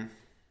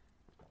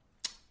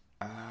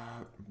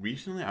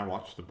 Recently I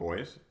watched The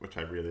Boys, which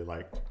I really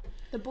liked.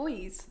 The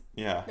Boys?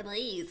 Yeah. The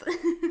Boys.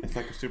 It's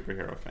like a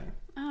superhero thing.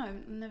 Oh,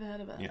 I've never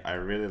heard of it. Yeah, I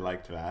really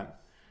liked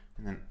that.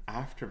 And then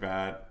after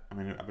that, I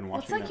mean, I've been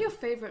watching... What's like your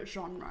favourite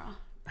genre?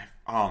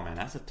 Oh man,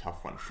 that's a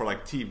tough one. For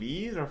like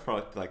TVs or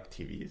for like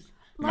TVs?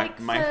 Like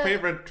my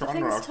favorite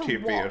genre of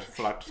TV watch. is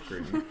flat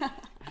screen.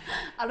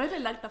 I really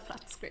like the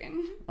flat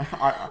screen.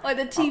 Or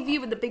the TV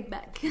with the big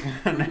back.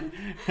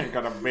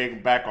 Got a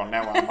big back on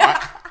that one, boy.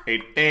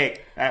 It's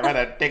thick. That was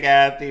a thick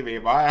ass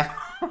TV, boy.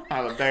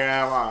 That's a thick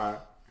ass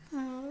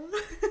one.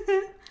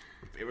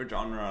 Favorite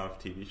genre of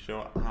TV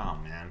show? Oh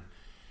man,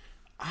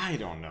 I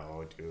don't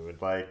know,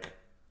 dude. Like,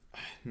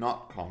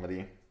 not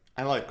comedy.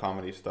 I like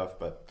comedy stuff,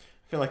 but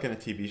I feel like in a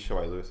TV show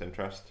I lose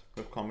interest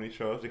with comedy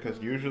shows because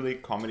usually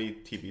comedy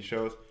TV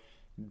shows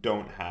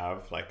don't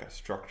have like a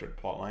structured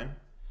plotline.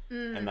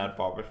 And that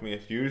bothers me.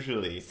 It's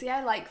usually... See,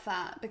 I like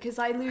that because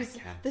I lose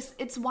this.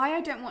 It's why I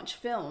don't watch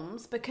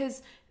films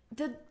because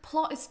the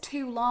plot is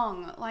too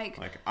long. Like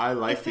I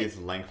like these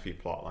lengthy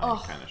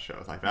plotline kind of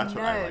shows. Like, that's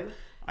what I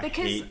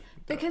like.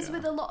 Because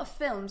with a lot of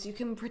films, you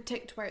can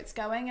predict where it's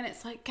going, and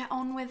it's like, get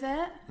on with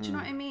it. Do you know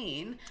what I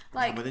mean?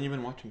 Like, but then you've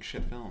been watching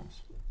shit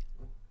films.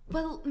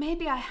 Well,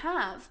 maybe I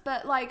have,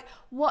 but like,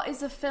 what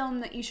is a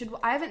film that you should...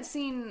 I haven't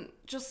seen,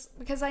 just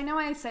because I know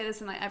I say this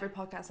in like every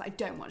podcast, I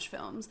don't watch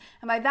films.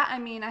 And by that I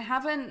mean I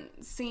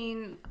haven't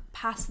seen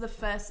past the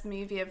first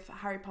movie of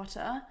Harry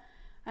Potter.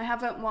 I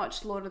haven't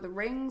watched Lord of the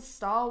Rings,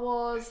 Star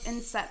Wars,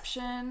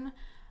 Inception.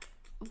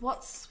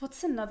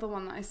 What's another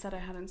one that I said I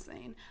hadn't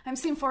seen? I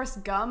haven't seen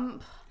Forrest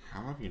Gump.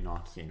 How have you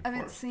not seen I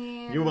haven't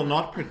seen... You will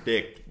not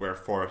predict where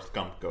Forrest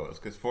Gump goes,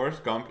 because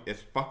Forrest Gump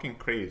is fucking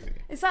crazy.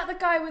 Is that the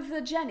guy with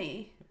the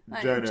Jenny?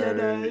 Like,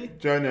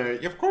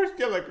 Jenny. Of course,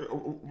 yeah, like,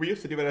 we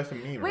used to do it as a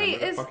meme. Wait,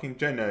 remember? Fucking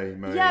Jenny,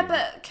 man. Yeah,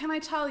 but can I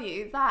tell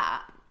you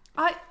that...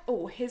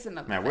 here's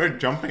another Man, thing. we're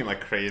jumping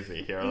like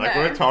crazy here. Like,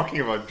 we're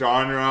talking about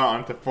genre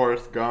onto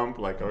Forrest Gump.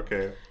 Like,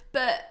 okay.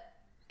 But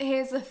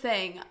here's the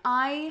thing.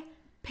 I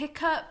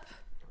pick up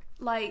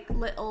like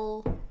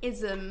little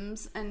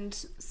isms and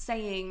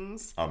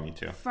sayings me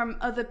too. from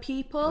other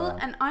people,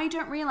 and I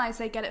don't realize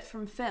they get it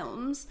from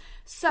films.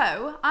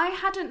 So I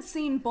hadn't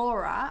seen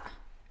Borat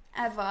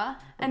ever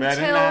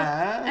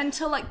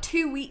until like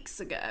 2 weeks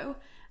ago,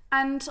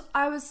 and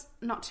I was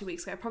not 2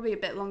 weeks ago, probably a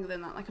bit longer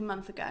than that, like a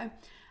month ago.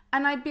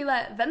 And I'd be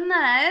like, very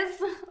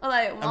nice. Or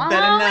like,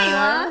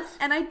 nice.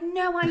 And I had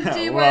no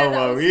idea where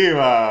that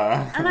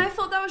was. And I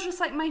thought that was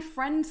just like my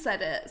friend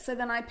said it. So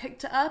then I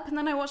picked it up and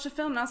then I watched the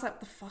film and I was like,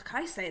 the fuck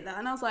I say that?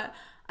 And I was like,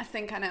 I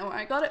think I know where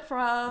I got it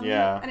from.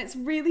 Yeah. And it's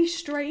really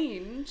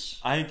strange.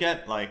 I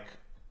get like,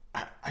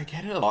 I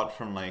get it a lot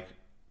from like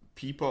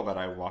people that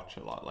I watch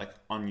a lot, like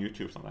on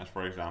YouTube sometimes,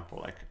 for example,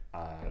 like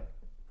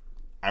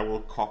I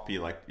will copy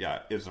like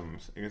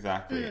isms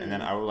exactly, and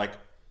then I will like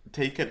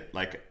take it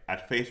like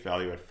at face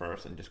value at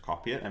first and just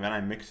copy it, and then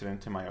I mix it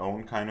into my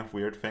own kind of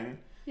weird thing.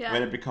 Yeah.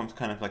 Then it becomes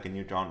kind of like a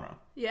new genre.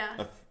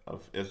 Yeah.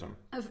 Of ism.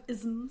 Of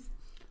isms.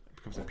 It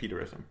becomes a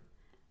Peterism.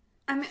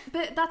 I mean,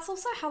 but that's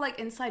also how like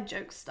inside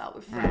jokes start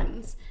with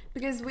friends,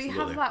 because we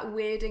have that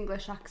weird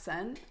English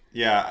accent.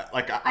 Yeah,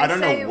 like I don't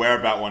know where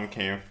that one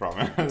came from.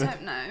 I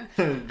don't know.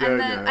 And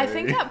then I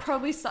think that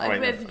probably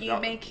started with you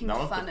making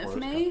fun of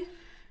me.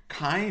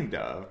 Kind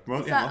of.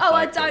 Well,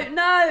 I don't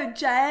know,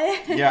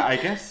 Jay. Yeah, I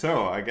guess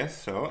so.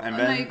 And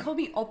then no, you call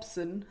me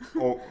Obson.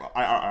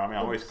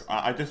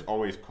 I just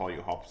always call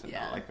you Hobson.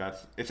 Yeah. Like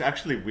it's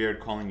actually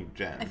weird calling you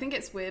Jen. I think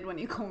it's weird when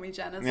you call me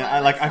Jen as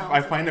well.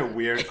 I find it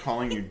weird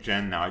calling you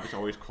Jen now. I just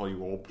always call you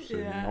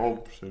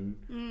Obson.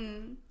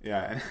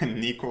 Yeah,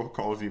 and Nico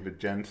calls you the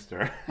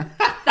Jenster.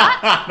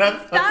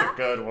 That's such a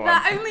good one.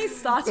 That only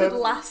started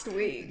last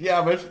week.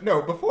 Yeah, but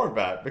no, before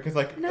that, because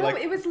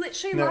it was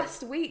literally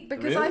last week,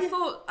 because really?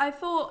 I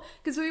thought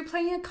because we were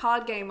playing a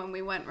card game when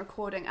we weren't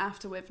recording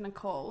after with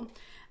Nicole,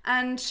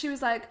 and she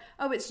was like,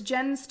 "Oh, it's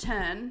Jen's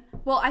turn."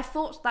 Well, I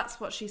thought that's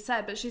what she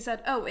said, but she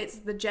said, "Oh, it's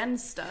the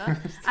Jenster,"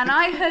 and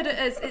I heard it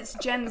as "it's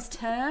Jen's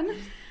turn."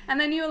 And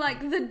then you were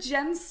like, the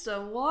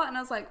Jenster, what? And I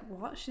was like,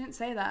 what? She didn't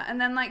say that. And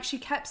then, like, she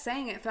kept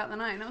saying it throughout the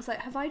night. And I was like,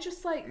 have I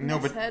just, like,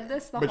 misheard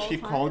this the whole time? But she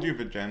called you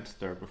the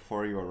Jenster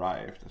before you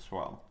arrived as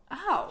well.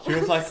 Oh. She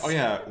was like, oh,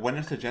 yeah, when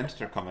is the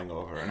Jenster coming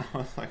over? And I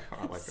was like,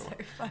 oh, that's so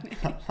funny.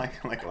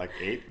 like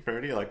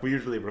 8:30? Like, we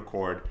usually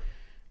record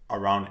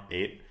around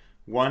 8.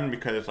 One,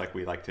 because like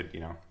we like to,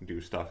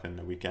 do stuff in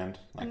the weekend,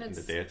 like in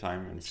the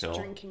daytime, and it's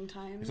drinking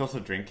time. It's also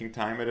drinking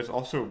time. It is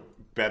also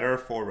better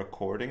for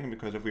recording,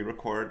 because if we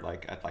record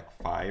like at like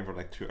 5 or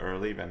like too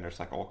early, then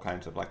there's like all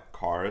kinds of like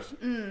cars.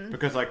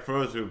 Because like for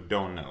those who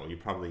don't know, you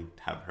probably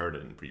have heard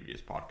it in previous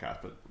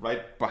podcasts, but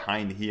right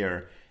behind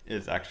here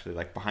is actually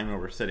like behind where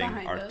we're sitting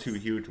are 2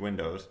 huge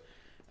windows,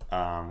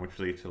 which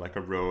lead to like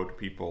a road.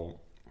 People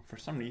for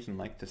some reason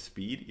like to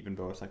speed, even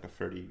though it's like a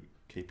 30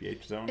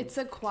 kph zone. It's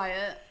a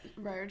quiet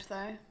road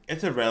though.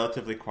 It's a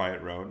relatively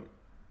quiet road,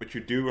 but you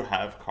do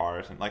have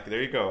cars, and like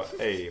there you go.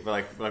 Hey,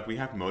 but like we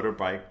have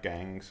motorbike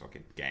gangs.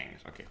 Okay,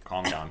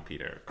 calm down,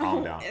 Peter.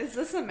 Calm down. Is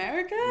this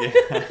America?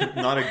 Yeah,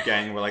 not a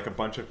gang, but like a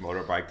bunch of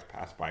motorbikes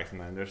pass by,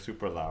 and then they're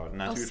super loud, and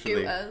that's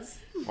usually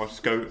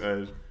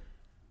scooters.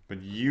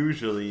 But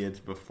usually it's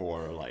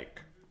before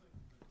like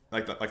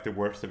the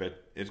worst of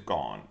it is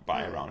gone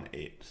by around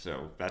 8.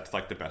 So that's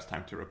like the best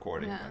time to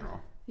record in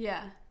general.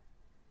 Yeah.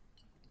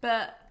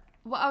 But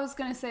what I was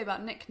going to say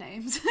about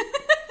nicknames.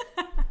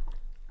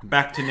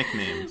 Back to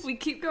nicknames. We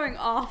keep going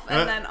off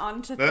and then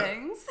on to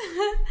things.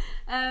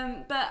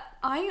 But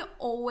I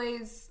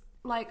always,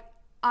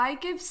 I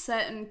give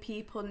certain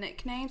people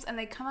nicknames and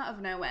they come out of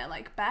nowhere.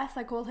 Like Beth,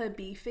 I call her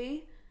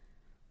Beefy.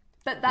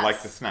 But that's...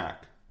 Like the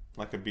snack.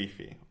 Like a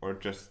Beefy. Or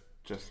just...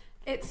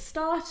 It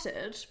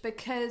started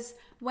because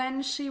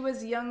when she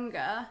was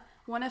younger,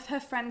 one of her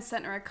friends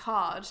sent her a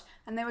card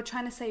and they were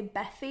trying to say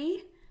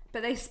Bethy.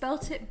 But they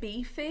spelt it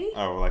Beefy.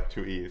 Oh, like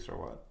 2 E's or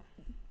what?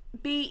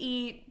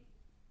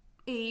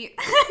 B-E-E.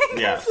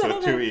 Yeah, so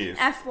 2 E's.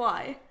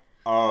 F-Y.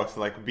 Oh, so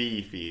like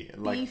beefy.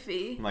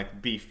 Beefy. Like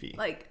beefy.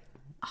 Like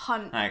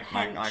hunt. Like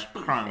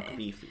crunk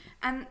beefy.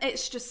 And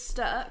it's just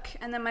stuck.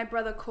 And then my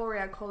brother Corey,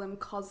 I call him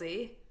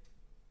Cozzy.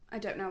 I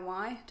don't know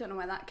why. Don't know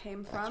where that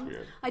came from.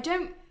 That's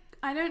weird.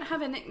 I don't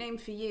have a nickname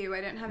for you.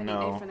 I don't have a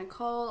nickname for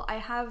Nicole. I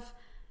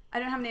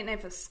don't have a nickname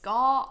for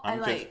Scott.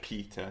 I'm just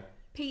Peter.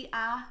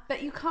 Peter,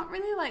 but you can't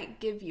really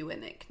give you a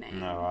nickname.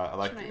 No,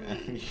 I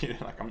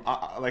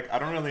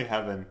don't really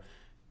have an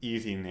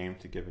easy name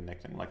to give a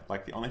nickname.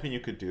 Like the only thing you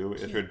could do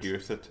is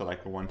reduce it to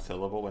like 1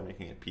 syllable by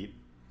making it Pete.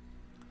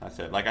 That's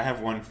it. Like I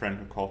have one friend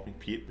who calls me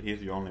Pete, but he's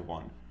the only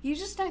one. You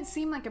just don't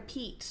seem like a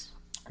Pete.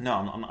 No,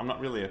 I'm not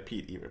really a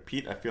Pete either.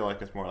 Pete, I feel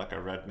like it's more like a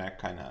redneck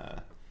kind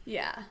of.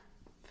 Yeah,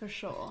 for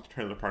sure.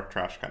 Trailer park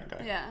trash kind of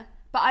guy. Yeah,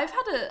 but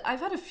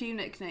I've had a few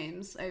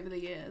nicknames over the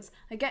years.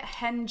 I get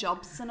Hen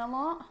Jobson a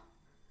lot.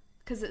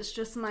 Because it's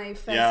just my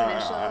first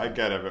initial. Yeah, I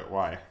get it, but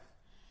why?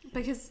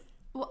 Because,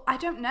 I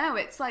don't know.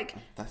 It's like...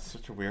 That's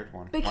such a weird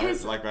one.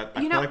 Because, I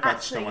feel like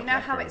that's so much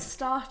how it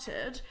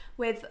started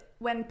with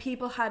when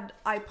people had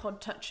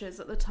iPod Touches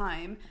at the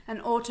time,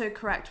 and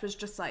autocorrect was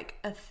just like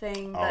a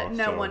thing that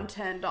no one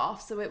turned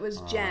off. So it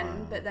was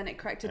Jen, but then it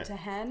corrected to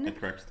Hen.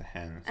 It corrects to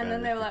Hen. And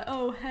then they were like,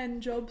 oh,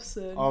 Hen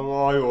Jobson.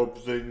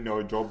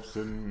 Oh,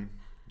 Jobson.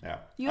 Yeah.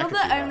 You're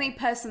the only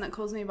person that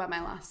calls me by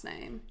my last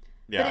name.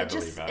 Yeah, but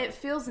it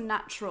feels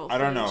natural for I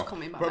don't you know. to call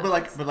me by but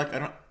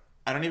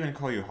I don't even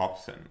call you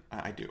Hobson.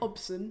 I do.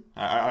 Hobson.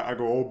 I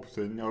go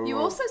Hobson. No, you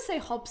also say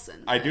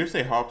Hobson. I do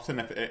say Hobson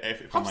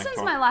if Hobson's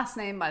my last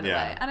name, by the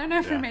way. I don't know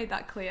if I made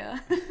that clear.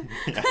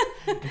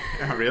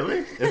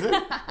 Really? Is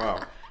it?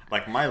 Well,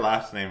 like my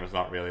last name is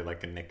not really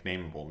like a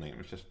nicknameable name.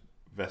 It's just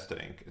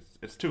Vesta ink.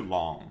 It's too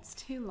long. It's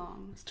too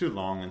long. It's too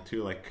long and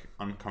too like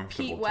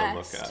uncomfortable Pete to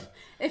West. look at.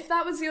 If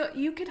that was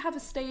you could have a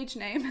stage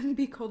name and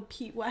be called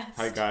Pete West.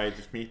 Hi guys,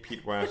 it's me,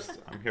 Pete West.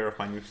 I'm here with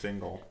my new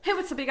single. Hey,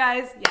 what's up, you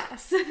guys?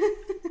 Yes.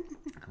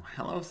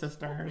 Hello,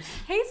 sisters.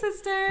 Hey,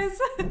 sisters.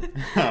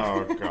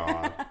 Oh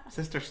god,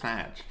 Sister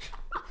Snatch.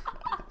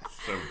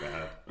 So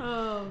bad.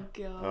 Oh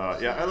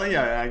god.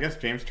 Yeah. I guess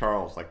James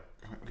Charles, like,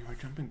 we were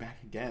jumping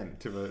back again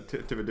to the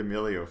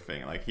D'Amelio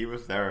thing. Like, he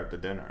was there at the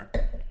dinner.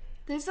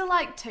 These are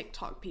like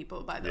TikTok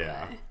people, by the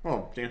way.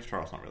 Well, James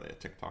Charles not really a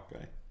TikTok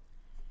guy.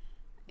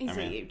 He's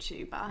a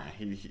YouTuber. Yeah,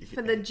 he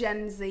for the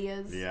Gen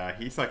Zers. Yeah,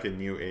 he's like a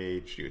new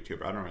age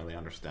YouTuber. I don't really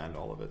understand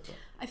all of it. But...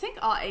 I think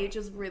our age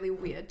is really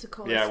weird to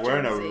call us Yeah,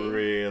 we're Gen in a Z.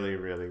 really,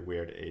 really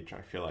weird age,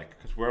 I feel like.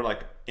 Because we're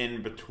like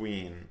in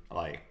between,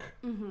 like,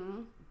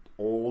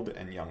 old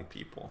and young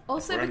people.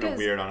 Also, like, we're because, in a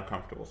weird,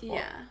 uncomfortable spot.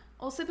 Yeah.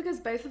 Also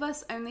because both of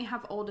us only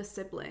have older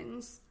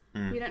siblings.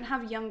 We don't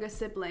have younger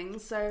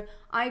siblings. So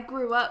I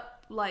grew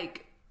up,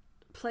 like,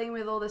 playing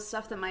with all this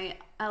stuff that my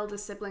elder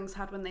siblings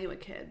had when they were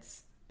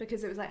kids.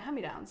 Because it was like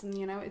hand-me-downs and,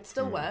 you know, it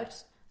still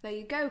worked. There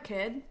you go,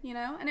 kid, you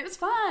know? And it was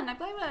fun. I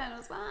played with it and it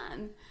was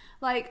fun.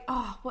 Like,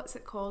 what's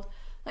it called?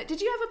 Like, did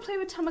you ever play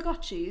with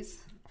Tamagotchis?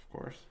 Of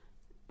course.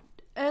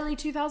 Early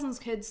 2000s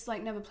kids,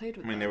 like, never played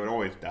with them. They would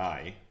always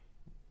die.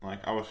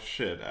 Like, I was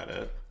shit at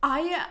it.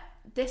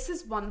 This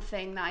is one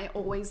thing that I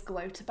always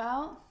gloat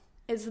about,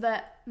 is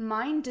that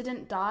mine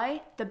didn't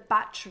die, the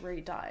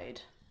battery died.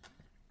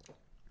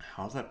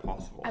 How's that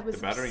possible? I was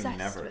the battery obsessed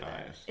never with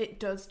dies. It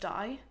does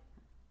die.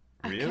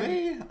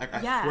 Really? I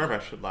swear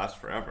that should last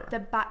forever. The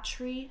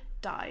battery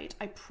died,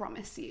 I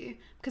promise you.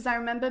 Because I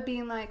remember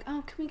being like,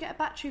 oh, can we get a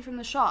battery from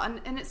the shop?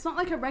 And it's not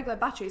like a regular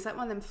battery, it's like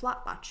one of them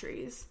flat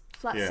batteries.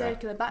 Flat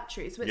circular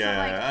batteries. So it's not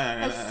like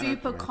a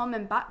super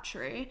common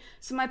battery.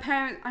 So my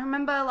parents, I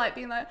remember like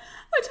being like,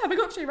 my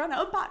Tamagotchi ran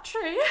out of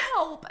battery,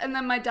 help. And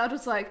then my dad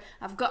was like,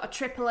 I've got a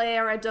AAA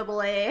or a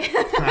AA. And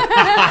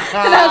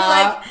I was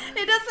like,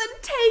 it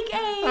doesn't take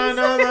A's. I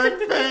know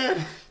that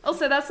bad.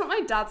 Also, that's not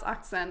my dad's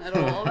accent at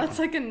all. That's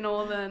like a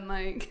northern,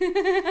 like...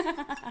 It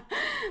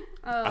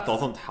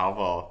doesn't have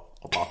a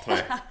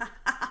battery.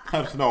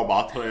 There's no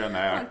battery in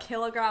there. 1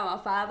 kilogram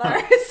of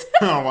feathers.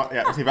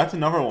 Yeah, see, that's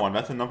another one.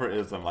 That's another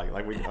ism.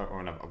 Like we.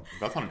 No,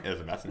 that's not an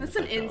ism. That's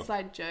an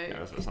inside joke. Yeah,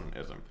 that's an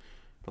ism.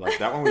 But like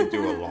that one we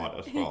do a lot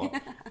as well. Yeah.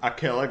 A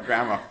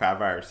kilogram of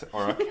feathers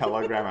or a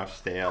kilogram of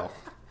stale.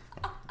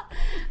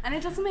 And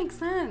it doesn't make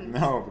sense.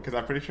 No, because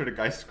I'm pretty sure the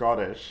guy's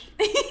Scottish.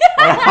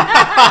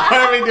 Why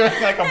are we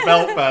doing like a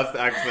Belfast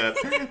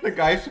accent? The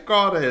guy's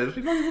Scottish.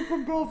 He's not even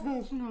from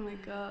Belfast. Oh my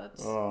god.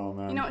 Oh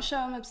man. You know what show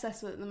I'm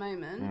obsessed with at the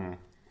moment?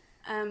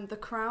 The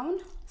Crown,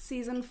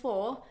 season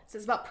 4. So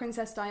it's about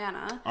Princess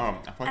Diana.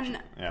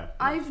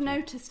 I've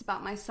noticed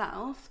about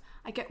myself,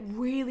 I get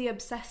really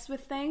obsessed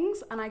with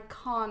things and I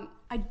can't,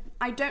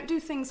 I don't do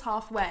things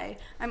halfway.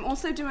 I'm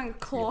also doing a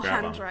claw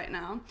hand right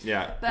now.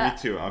 Yeah, me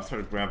too. I've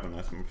started grabbing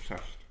this. I'm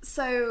obsessed.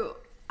 So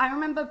I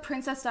remember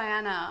Princess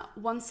Diana,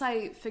 once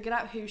I figured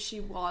out who she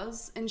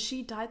was, and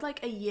she died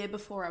like a year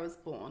before I was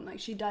born. Like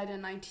she died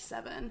in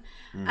 97.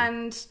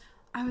 And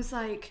I was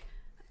like,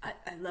 I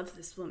love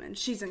this woman.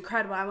 She's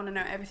incredible. I want to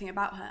know everything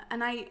about her.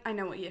 And I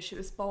know what year she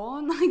was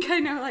born. Like, I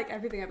know, like,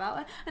 everything about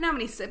her. I know how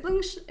many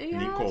siblings she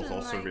had. Nicole's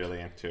also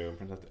really into...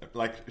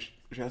 Like,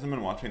 she hasn't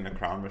been watching The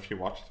Crown, but she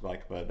watched,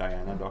 like, the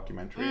Diana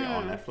documentary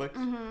on Netflix.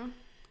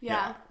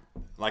 Yeah.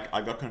 Like,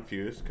 I got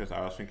confused because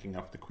I was thinking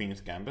of The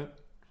Queen's Gambit.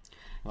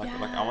 Like,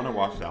 I want to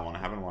watch that one. I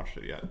haven't watched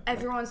it yet.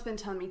 Everyone's been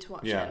telling me to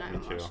watch it, and I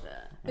haven't watched it.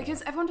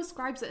 Because everyone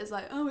describes it as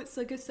like, oh, it's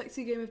like a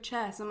sexy game of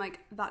chess. I'm like,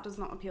 that does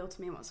not appeal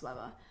to me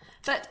whatsoever.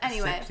 But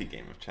anyway. Sexy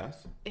game of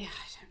chess? Yeah,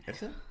 I don't know.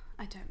 Is it?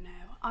 I don't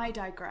know. I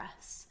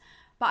digress.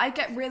 But I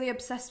get really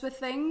obsessed with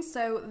things.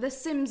 So The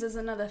Sims is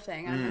another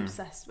thing I'm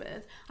obsessed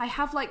with. I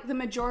have like the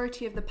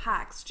majority of the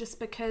packs just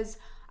because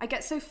I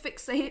get so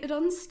fixated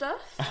on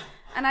stuff.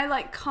 And I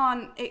like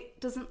can't, it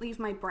doesn't leave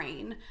my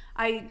brain.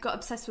 I got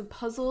obsessed with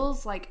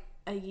puzzles like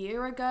a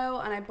year ago,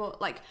 and I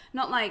bought like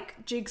not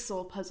like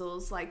jigsaw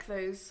puzzles, like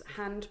those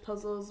hand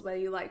puzzles where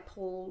you like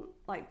pull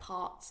like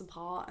parts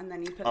apart and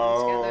then you put them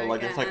together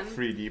like again. It's like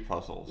 3D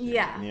puzzles.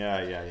 Yeah.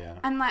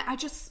 And like I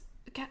just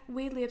get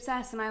weirdly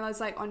obsessed, and I was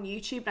like on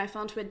YouTube and I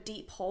fell into a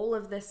deep hole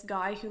of this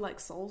guy who like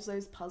solves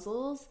those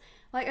puzzles.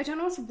 Like I don't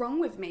know what's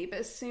wrong with me, but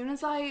as soon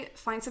as I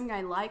find something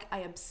I like, I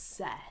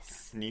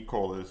obsess.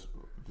 Nicole is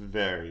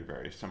very,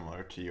 very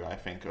similar to you, I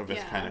think, of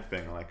this kind of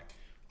thing. Like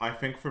I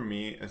think for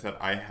me is that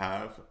I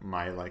have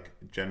my like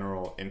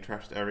general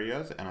interest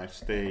areas and I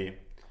stay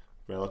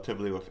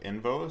relatively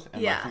within those.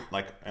 And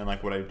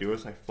like what I do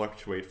is I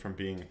fluctuate from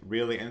being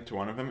really into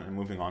one of them and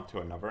moving on to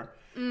another.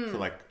 So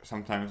like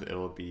sometimes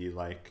it'll be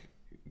like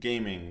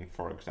gaming,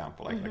 for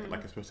example,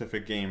 like a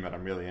specific game that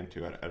I'm really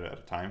into at a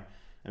time.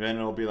 And then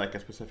it'll be like a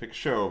specific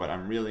show that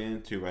I'm really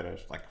into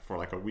for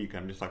like a week.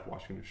 I'm just like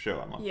watching the show.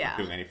 I'm not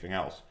doing anything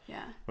else.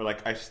 Yeah. But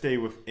like I stay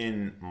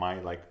within my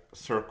like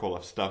circle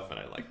of stuff that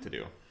I like to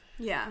do.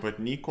 Yeah. But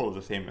Nicole is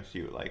the same as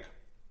you. Like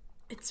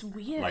it's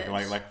weird.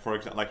 Like for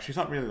example, like she's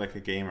not really like a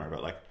gamer,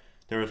 but like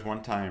there was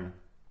one time,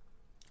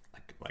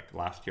 like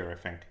last year I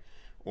think,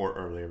 or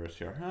earlier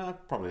this year,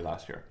 probably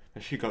last year,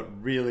 that she got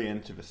really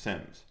into The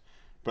Sims.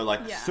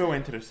 But so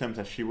into The Sims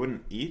that she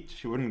wouldn't eat,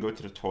 she wouldn't go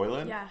to the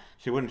toilet,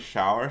 she wouldn't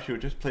shower, she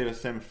would just play The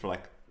Sims for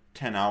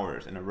 10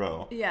 hours in a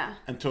row. Yeah.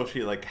 Until she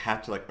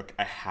had to okay,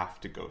 I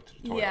have to go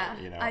to the toilet. Yeah,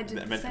 you know. I did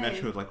the same. And then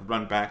she would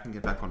run back and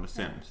get back on The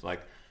Sims.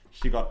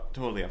 She got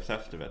totally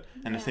obsessed with it.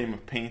 And the same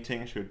with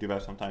painting, she would do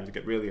that sometimes,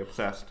 get really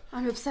obsessed.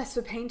 I'm obsessed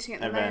with painting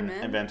at the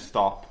moment. And then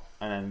stop.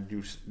 And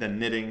then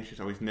knitting,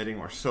 she's always knitting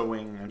or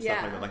sewing and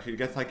stuff like that. She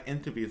gets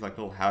into these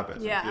little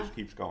habits and she just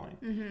keeps going.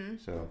 Mm-hmm.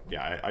 So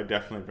I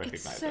definitely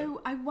recognize it.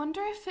 So I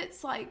wonder if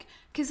it's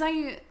because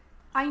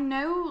I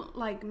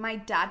know my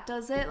dad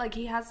does it.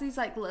 He has these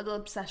little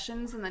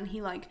obsessions and then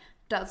he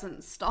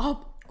doesn't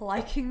stop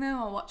liking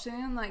them or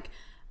watching them.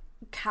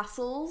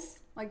 Castles,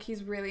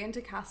 he's really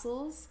into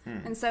castles.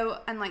 And so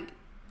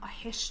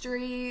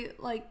history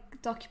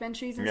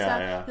documentaries and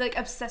stuff. He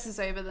obsesses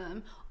over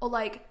them.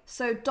 Or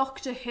so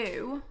Doctor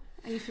Who,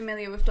 are you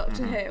familiar with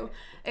Doctor Who?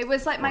 It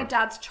was my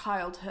dad's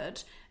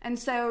childhood. And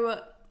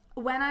so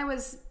when I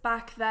was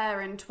back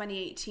there in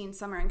 2018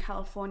 summer in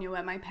California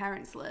where my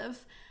parents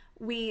live,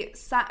 we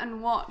sat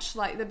and watched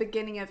the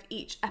beginning of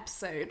each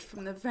episode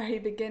from the very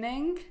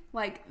beginning,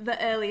 the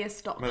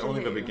earliest Doctor Who. But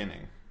only the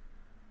beginning.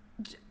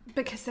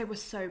 Because they were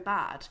so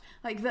bad.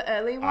 The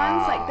early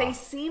ones, they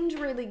seemed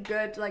really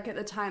good, at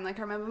the time. I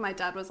remember my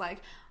dad was I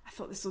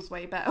thought this was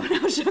way better when I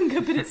was younger,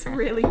 but it's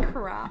really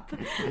crap.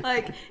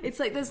 It's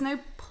there's no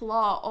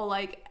plot or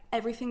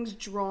everything's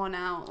drawn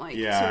out to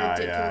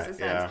ridiculous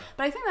extent.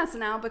 But I think that's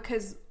now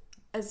because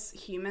as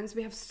humans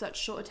we have such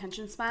short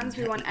attention spans.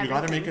 We want everything.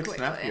 You gotta make it quickly.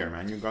 Snappier,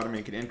 man. You gotta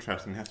make it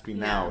interesting. It has to be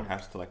now. It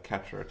has to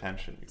catch your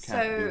attention. You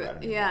can't do that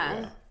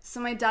anymore. So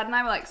my dad and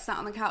I were sat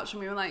on the couch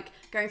and we were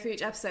going through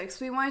each episode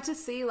because we wanted to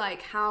see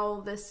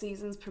how this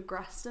season's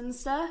progressed and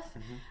stuff.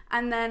 Mm-hmm.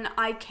 And then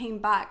I came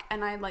back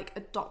and I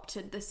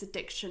adopted this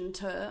addiction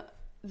to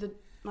the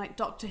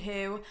Doctor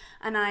Who,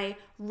 and I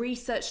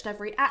researched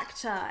every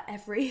actor,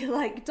 every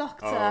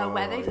doctor,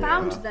 where they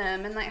found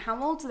them, and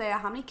how old they are,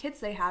 how many kids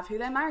they have, who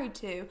they're married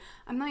to.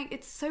 I'm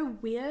it's so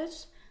weird.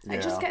 I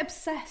just get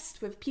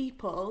obsessed with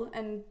people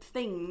and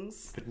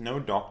things. But no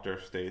doctor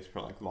stays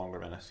for longer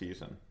than a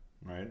season,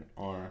 right?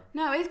 Or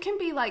no, it can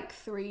be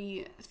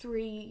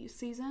three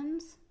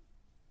seasons.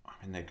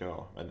 I mean, they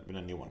go when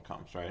a new one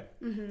comes, right?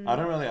 Mm-hmm. I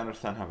don't really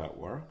understand how that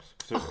works.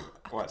 So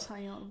I'll tell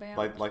you all about.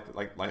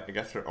 I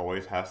guess there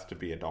always has to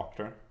be a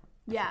doctor.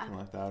 Yeah. Something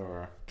like that,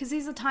 or because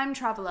he's a time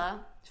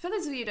traveler. For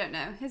those of you who don't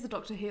know, here's a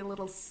Doctor Who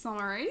little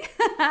summary.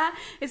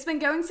 It's been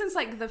going since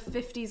the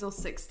 50s or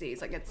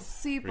 60s. It's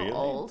super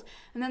old.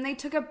 And then they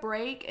took a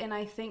break in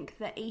I think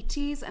the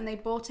 80s, and they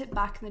brought it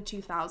back in the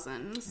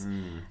 2000s.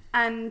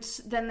 And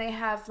then they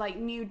have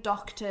new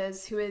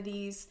doctors who are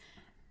these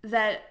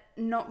that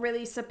not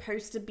really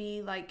supposed to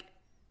be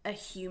a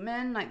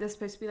human. They're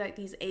supposed to be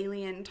these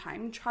alien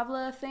time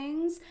traveler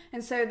things,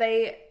 and so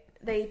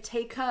they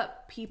take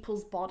up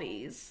people's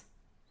bodies.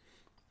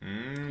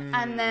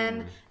 And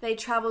then they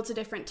travel to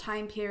different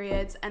time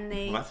periods, and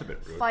they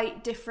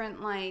fight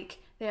different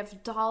they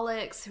have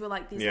Daleks who are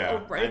these little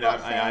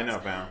robot things. I know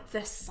about the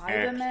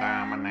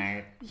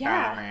Cybermen.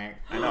 Yeah,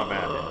 I know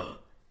about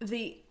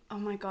it. Oh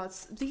my god,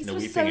 these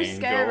were so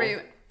scary.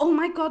 Oh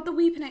my god, the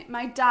Weeping...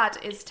 My dad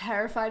is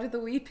terrified of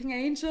the Weeping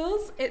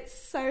Angels. It's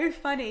so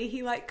funny.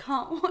 He,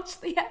 can't watch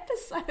the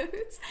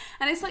episodes.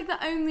 And it's, the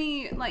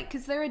only...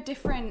 because there are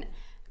different,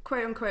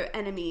 quote-unquote,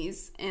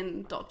 enemies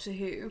in Doctor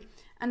Who.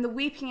 And the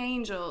Weeping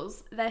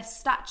Angels, they're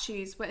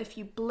statues where if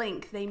you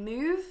blink, they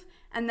move.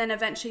 And then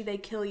eventually they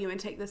kill you and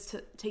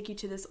take you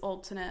to this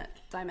alternate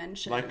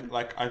dimension.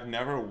 I've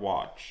never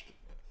watched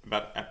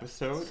that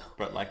episode,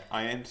 but,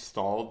 I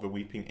installed the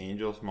Weeping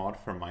Angels mod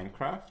for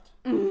Minecraft.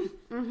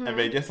 Mm-hmm. And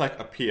they just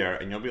appear,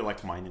 and you'll be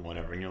mining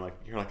whatever, and you're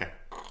a.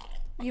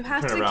 You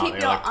have to keep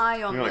your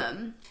eye on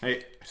them.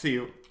 Hey, see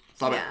you.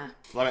 Stop it.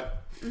 Stop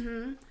it.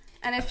 Mm-hmm.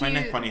 And if I find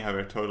it funny how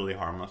they're totally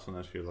harmless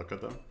unless you look at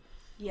them.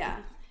 Yeah,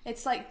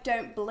 it's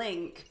don't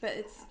blink, but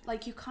it's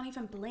you can't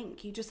even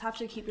blink. You just have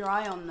to keep your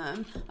eye on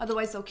them,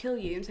 otherwise they'll kill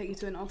you and take you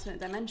to an alternate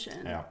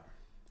dimension. Yeah.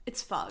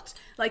 It's fucked.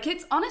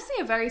 It's honestly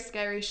a very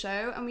scary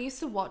show, and we used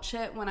to watch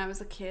it when I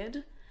was a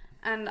kid.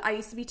 And I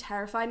used to be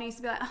terrified, and I used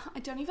to be I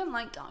don't even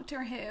like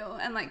Doctor Who,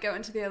 and go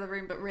into the other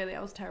room, but really I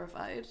was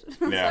terrified.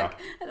 I was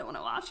I don't want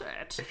to watch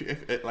it.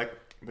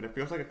 But it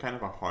feels like a kind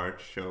of a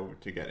hard show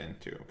to get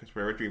into, because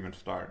where would you even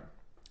start?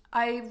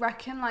 I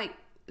reckon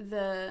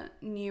the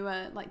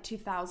newer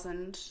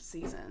 2000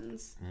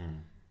 seasons.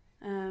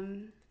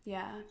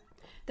 Yeah.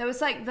 There was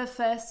the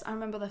first, I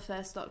remember the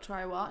first Doctor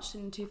I watched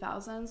in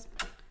 2000s.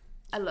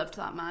 I loved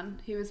that man.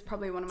 He was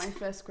probably one of my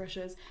first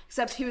crushes.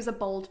 Except he was a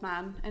bald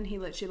man, and he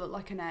literally looked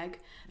like an egg.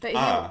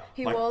 But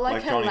he wore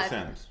a Johnny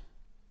Sins.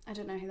 I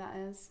don't know who that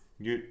is.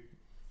 You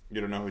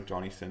don't know who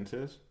Johnny Sins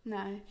is?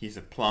 No. He's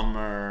a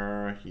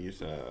plumber.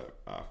 He's a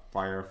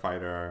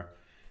firefighter.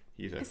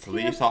 He's a Is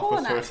police he a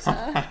porn officer or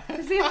something. actor?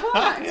 Is he a porn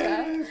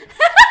actor?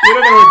 You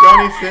don't know who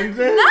Johnny Sins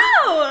is?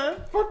 No!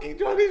 Fucking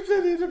Johnny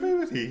Sins. He's a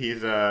famous.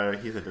 He's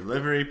a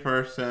delivery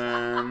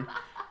person.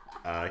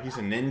 He's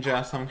a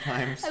ninja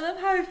sometimes. I love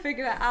how I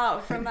figured it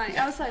out from like,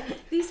 I was like,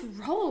 these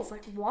roles,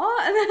 like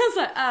what? And then I was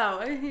like,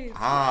 oh, he's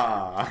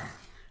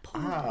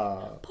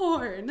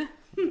porn.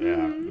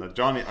 Yeah, no,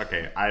 Johnny.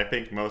 Okay, I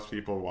think most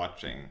people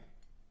watching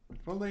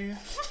will they?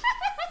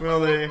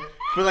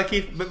 But like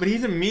but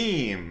he's a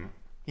meme.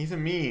 He's a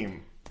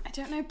meme. I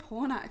don't know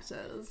porn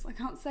actors. I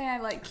can't say I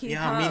like keep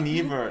Yeah, up.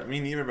 me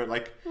neither. But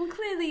like, Well,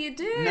 clearly you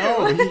do.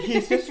 no,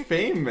 he's just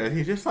famous.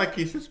 He's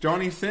just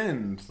Johnny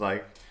Sins.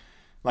 Like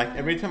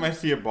every time I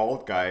see a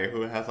bald guy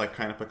who has like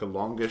kind of like a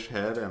longish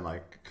head and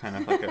like kind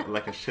of like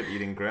like a shit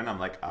eating grin, I'm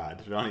like,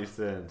 it's Johnny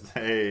Sins.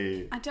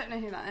 Hey. I don't know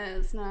who that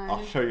is. No.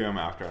 I'll show you him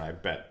after, and I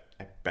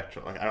bet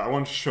you. Like, I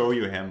won't show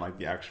you him like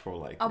the actual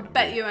like. I'll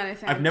bet you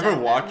anything. I've never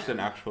watched an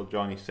actual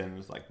Johnny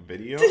Sins like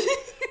video,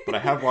 but I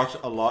have watched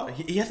a lot.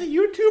 He has a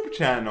YouTube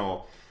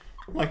channel.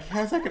 Like he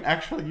has like an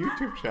actual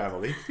YouTube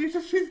channel.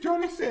 He's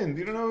Johnny Sins.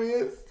 You don't know who he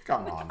is?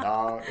 Come on,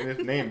 dog. And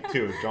his name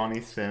too, Johnny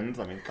Sins.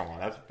 I mean, come on,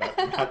 that's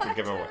a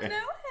giveaway.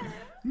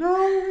 No,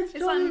 it's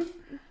Johnny.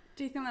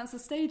 Do you think that's a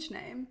stage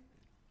name?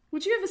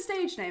 Would you have a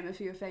stage name if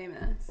you were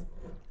famous?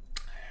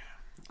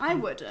 I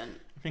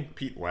wouldn't. I think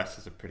Pete West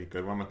is a pretty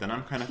good one, but then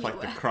I'm kind of Pete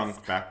like West. the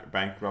crunk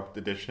bankrupt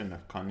edition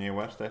of Kanye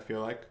West, I feel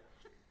like.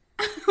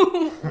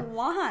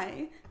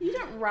 Why? You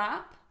don't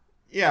rap.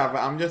 Yeah, but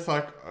I'm just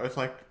like, it's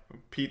like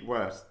Pete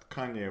West,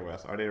 Kanye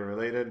West. Are they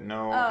related?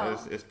 No.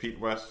 Oh. Is Pete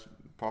West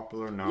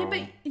popular? No. Yeah,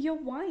 but you're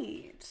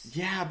white.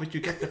 Yeah, but you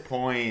get the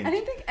point. I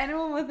don't think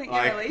anyone would think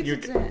Like, you're related you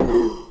to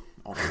him.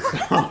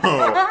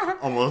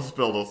 Almost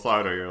spilled a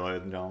cider here,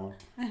 ladies and gentlemen.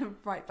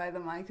 Right by the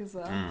mic as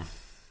well.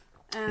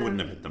 Wouldn't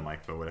have hit the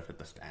mic, but would have hit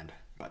the stand.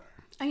 But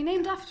Are you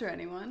named after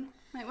anyone?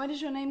 Like, where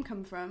does your name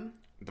come from?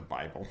 the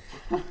Bible.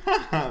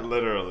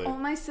 Literally. All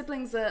my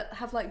siblings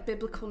have like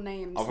biblical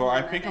names. Although I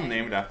in their think I'm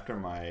name. named after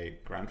my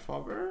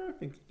grandfather. I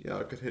think, yeah,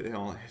 because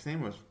his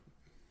name was,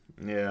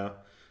 yeah.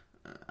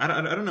 I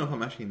don't know if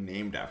I'm actually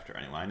named after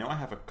anyone. I know I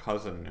have a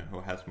cousin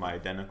who has my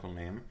identical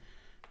name,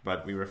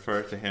 but we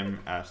refer to him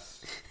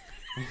as...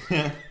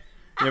 yeah,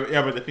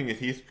 but the thing is,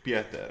 he's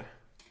Pieter.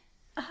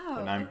 Oh.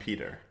 And I'm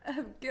Peter.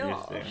 Oh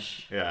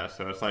gosh. Yeah,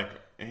 so it's like,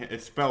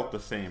 it's spelled the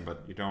same,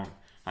 but you don't...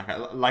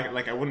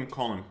 Like I wouldn't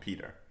call him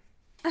Peter.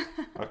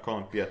 I'd call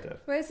him Pieter.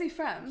 Where's he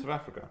from? South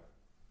Africa.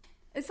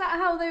 Is that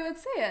how they would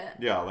say it?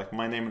 Yeah, like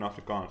my name in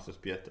Afrikaans is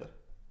Pieter.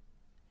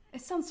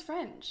 It sounds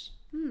French.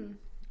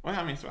 Well,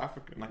 I mean, South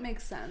Africa... Like,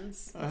 Makes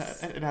sense.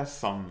 it has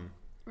some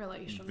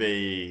Relation.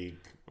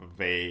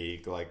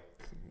 vague, like,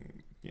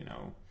 you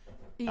know,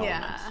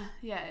 elements.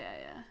 Yeah.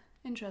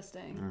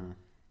 Interesting.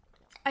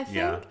 I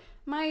think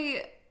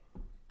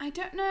I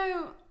don't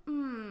know.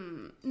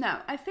 No,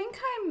 I think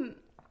I'm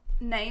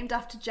named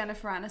after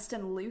Jennifer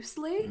Aniston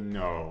loosely.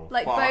 No.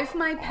 Like, fuck both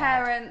my off.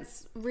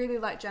 parents really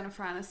like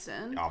Jennifer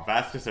Aniston. Oh,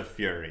 that's just a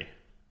fury.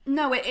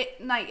 No,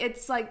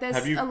 it's like there's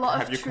Have you a lot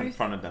of have you truth.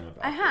 confronted them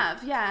about I it?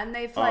 have, yeah, and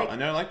they've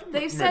And they're like, they've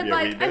maybe said a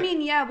like, wee I bit.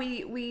 mean, yeah,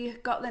 we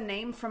got the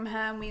name from her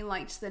and we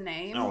liked the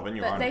name. Oh, then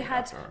you but are they named had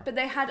after her. but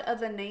they had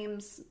other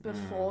names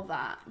before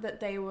that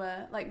they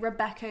were like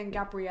Rebecca and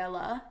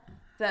Gabriella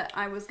that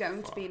I was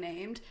going to be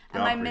named,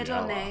 and my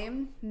middle Gabriella.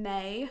 name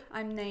May.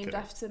 I'm named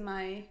after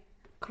my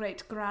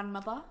great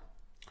grandmother.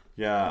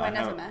 Yeah, who I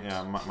never met.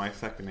 Yeah, my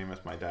second name is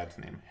my dad's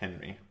name,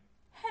 Henry.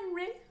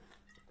 Henry.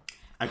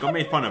 I got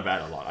made fun of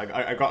that a lot.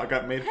 I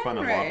got made fun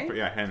of a lot. Henry?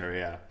 Yeah, Henry.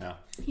 Yeah.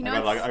 You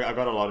know, I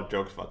got a lot of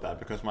jokes about that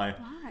because Why?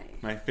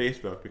 my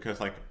Facebook, because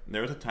like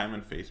there was a time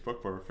in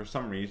Facebook where for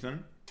some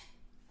reason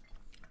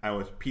I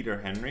was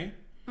Peter Henry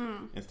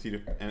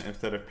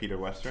instead of Peter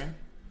Westering.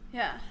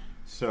 Yeah.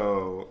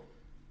 So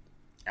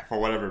for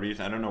whatever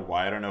reason, I don't know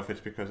why. I don't know if it's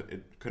because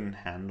it couldn't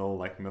handle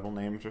like middle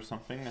names or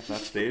something at that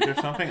stage or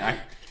something. I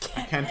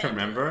can't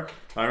remember.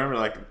 But I remember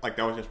like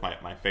that was just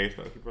my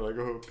Facebook. People were like,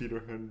 "Oh,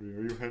 Peter Henry,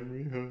 are you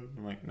Henry?"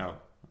 I'm like, "No."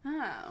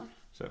 Oh.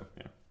 So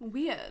yeah,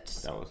 Weird.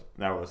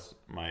 that was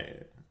my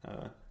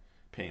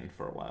pain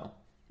for a while.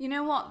 You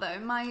know what though?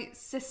 My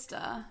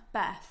sister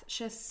Beth,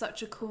 she has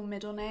such a cool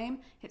middle name.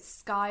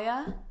 It's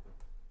Skya.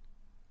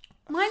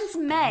 Mine's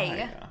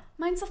May. Skya.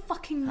 Mine's a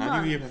fucking month.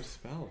 How do you even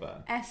spell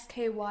that?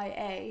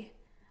 Skya.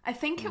 I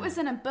think it was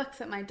in a book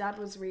that my dad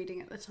was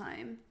reading at the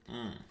time.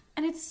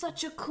 And it's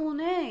such a cool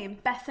name.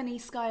 Bethany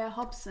Skya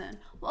Hobson.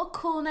 What a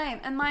cool name.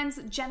 And mine's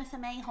Jennifer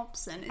May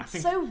Hobson.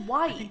 It's so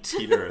white. I think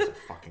Peter is a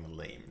fucking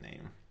lame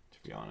name,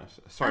 to be honest.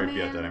 Sorry,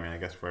 Pieter. I mean, I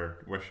guess we're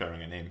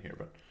sharing a name here,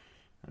 but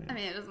I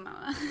mean, it doesn't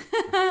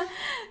matter.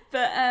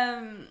 But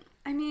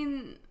I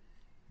mean,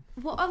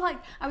 what are like?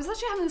 I was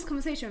actually having this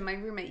conversation with my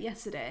roommate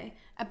yesterday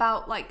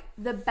about like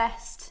the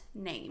best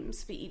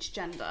names for each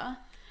gender,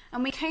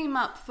 and we came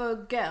up for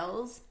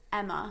girls.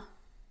 Emma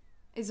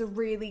is a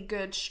really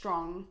good,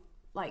 strong,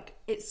 like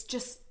it's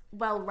just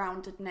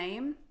well-rounded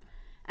name,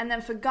 and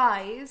then for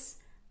guys,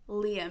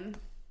 Liam.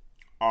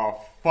 oh,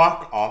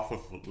 fuck off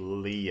of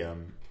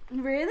Liam.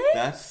 Really?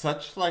 That's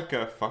such like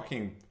a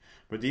fucking.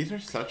 But these are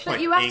such But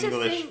like you have to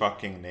English think-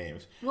 fucking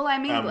names. Well,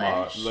 I'm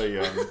Emma, English.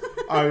 Liam.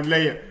 Oh,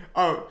 Liam.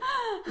 Oh,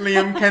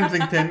 Liam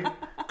Kensington.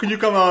 Could you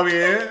come over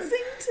here?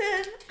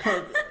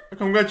 Kensington.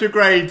 Come get your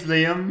grades,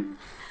 Liam.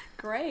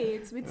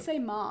 Grades? We'd say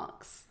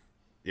marks.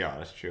 Yeah,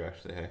 that's true,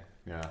 actually. Hey,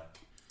 yeah.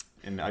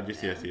 In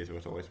IGCSEs, it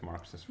was always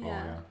marks as well,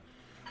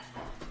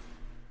 yeah.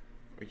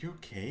 Are you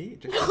okay?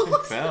 Just something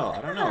fell.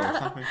 I don't know.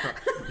 Something fell.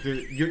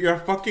 Dude, your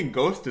fucking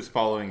ghost is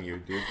following you,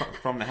 dude.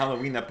 From the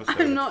Halloween episode.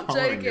 I'm not It's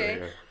following you joking.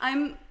 here.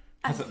 I'm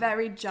a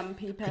very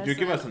jumpy person. Could you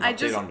give us an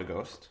update on the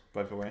ghost,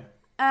 by the way?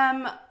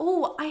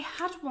 Oh, I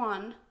had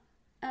one.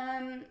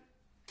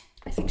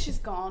 I think she's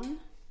gone.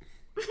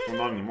 Well,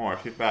 not anymore.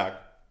 She's back.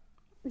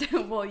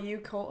 Well, you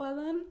caught her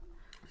then?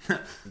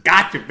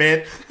 Gotcha,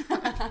 bitch.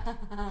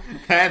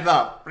 Heads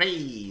up,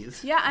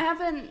 please. Yeah, I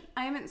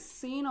haven't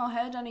seen or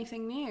heard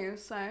anything new,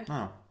 so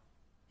Oh,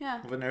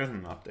 yeah. well, then there isn't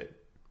an update.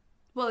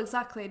 Well,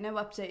 exactly. No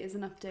update is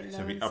an update. So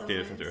though, we in some updated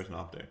that ways. there is an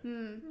update.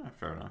 Yeah,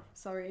 fair enough.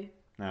 Sorry.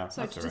 No,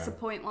 Sorry that's to alright.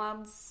 disappoint,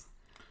 lads.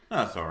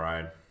 That's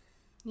alright.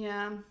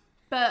 Yeah,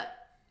 but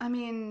I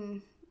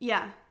mean,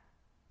 yeah.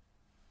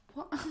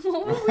 What were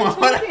we What?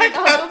 talking I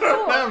about can't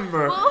before?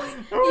 remember. Well,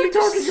 Were we you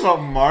talking just-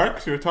 about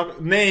marks? We were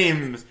talking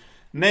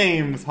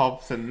names,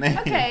 Hobson, names.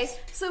 Okay,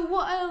 so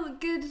what are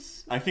good?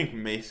 I think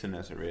Mason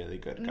is a really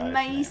good guy's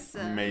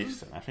Mason. name.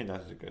 Mason. I think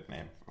that's a good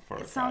name for a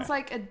guy. It sounds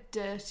like a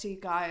dirty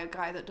guy, a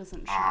guy that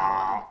doesn't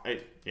shower.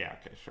 Yeah,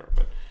 okay, sure.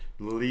 But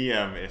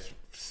Liam is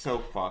so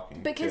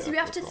fucking Because we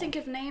have to difficult. think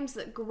of names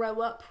that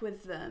grow up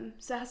with them.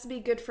 So it has to be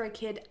good for a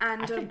kid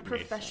and I a think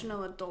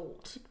professional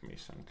adult.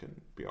 Mason can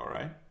be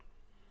alright.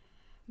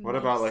 What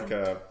about like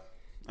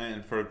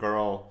and for a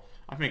girl,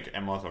 I think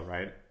Emma's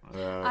alright.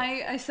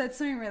 I said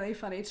something really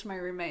funny to my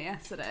roommate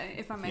yesterday,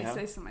 if I may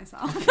say so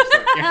myself.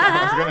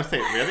 I was gonna say,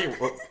 really?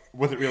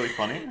 Was it really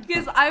funny?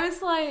 Because I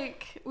was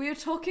like, we were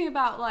talking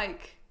about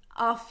like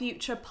our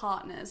future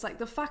partners, like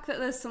the fact that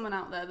there's someone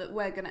out there that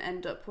we're going to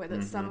end up with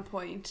at some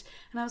point.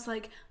 And I was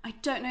like, I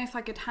don't know if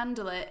I could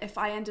handle it if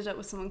I ended up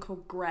with someone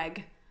called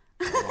Greg.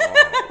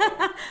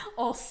 Oh.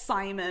 Or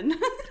Simon.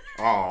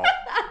 Oh,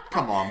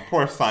 come on,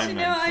 poor Simon.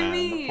 know what I man.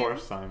 mean? The poor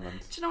Simon.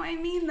 Do you know what I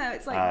mean though?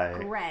 It's like Aye.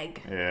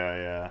 Greg.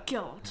 Yeah.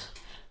 God.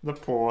 The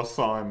poor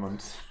Simon.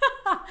 Do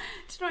you know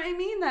what I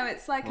mean though?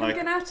 It's like, I'm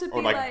going to have to be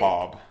or like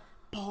Bob.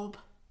 Bob.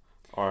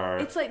 Or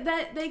It's like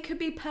they could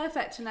be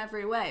perfect in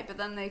every way, but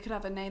then they could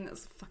have a name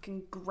that's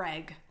fucking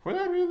Greg. would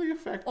that really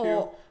affect you?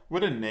 Or-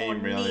 Would a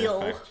name really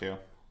Neil. affect you?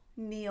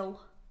 Neil.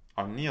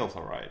 Oh, Neil's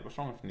alright. What's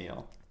wrong with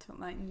Neil? Don't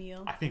like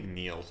Neil. I think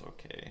Neil's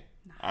okay.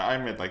 I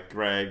meant like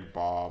Greg,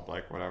 Bob,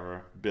 like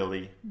whatever,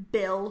 Billy.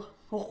 Bill.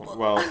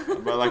 Well,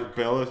 but like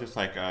Bill is just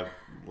like a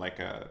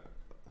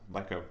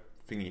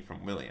thingy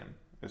from William,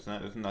 isn't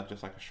it? Isn't that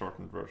just like a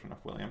shortened version of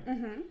William?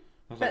 Mm-hmm.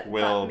 It's like But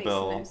Will, that makes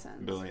Bill, no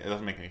sense. Billy. It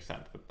doesn't make any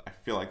sense, but I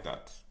feel like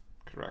that's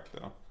correct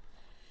though.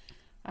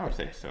 I would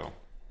say so.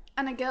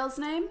 And a girl's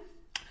name?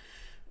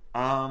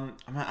 I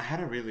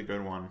had a really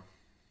good one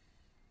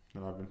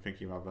that I've been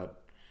thinking about,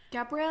 but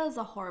Gabrielle is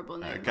a horrible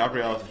name.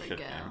 Gabrielle is by a the way, shit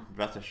for girl. name.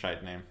 That's a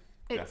shite name.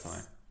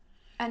 Definitely.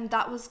 And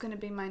that was going to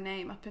be my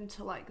name up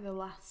until like the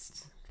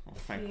last Well,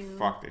 thank few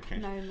fuck they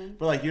changed. moments.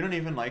 But like, you don't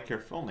even like your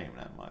full name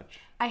that much.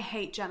 I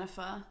hate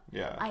Jennifer.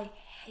 Yeah. I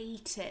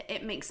hate it.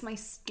 It makes my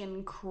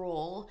skin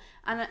crawl.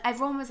 And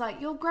everyone was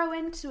like, you'll grow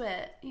into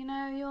it. You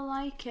know, you'll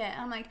like it.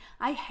 I'm like,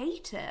 I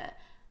hate it.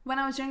 When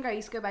I was younger, I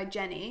used to go by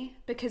Jenny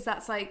because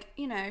that's like,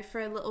 you know,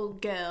 for a little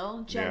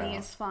girl, Jenny Yeah.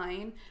 is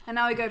fine. And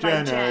now I go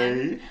by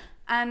Jenny.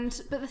 Jen.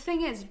 But the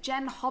thing is,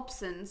 Jen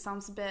Hobson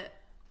sounds a bit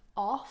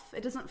off.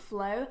 It doesn't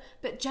flow.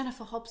 But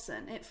Jennifer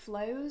Hobson, it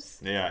flows.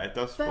 Yeah, it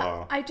does But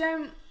flow.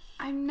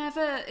 I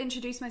never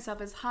introduce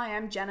myself as, hi,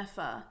 I'm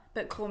Jennifer,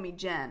 but call me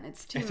Jen.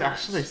 It's too It's much.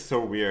 actually so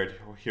weird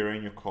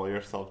hearing you call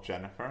yourself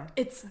Jennifer.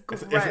 It's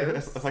gross.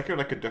 It's like you're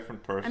like a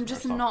different person. I'm or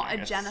just something. not a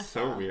It's Jennifer.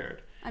 so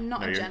weird. I'm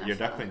not a you're, Jennifer. You're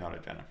definitely not a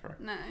Jennifer.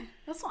 No,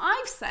 that's what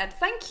I've said.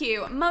 Thank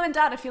you, Mum and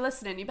Dad. If you're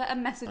listening, you better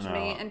message No.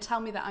 me and tell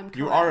me that I'm correct.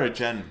 You are a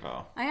Jen,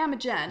 though. I am a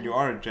Jen. You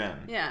are a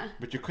Jen. Yeah.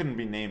 But you couldn't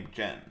be named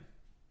Jen.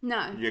 No.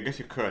 I guess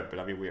you could, but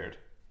that'd be weird.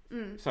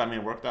 So I mean,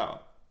 it worked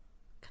out.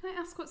 Can I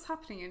ask what's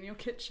happening in your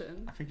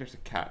kitchen? I think there's a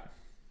cat.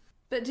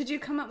 But did you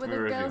come up with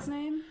Where a is girl's he?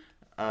 name?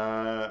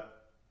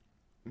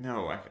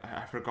 No,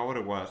 I forgot what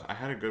it was. I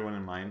had a good one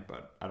in mind,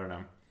 but I don't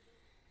know.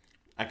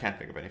 I can't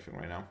think of anything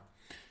right now.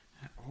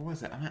 What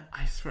was it?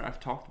 I swear I've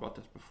talked about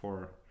this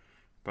before,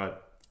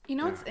 but You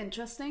know what's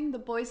interesting? The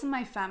boys in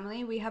my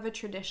family, we have a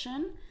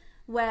tradition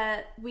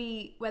where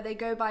they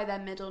go by their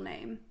middle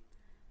name.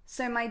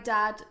 So my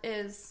dad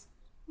is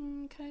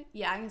okay.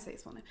 Yeah, I can say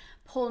his full name.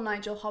 Paul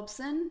Nigel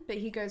Hobson, but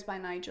he goes by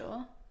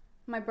Nigel.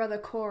 My brother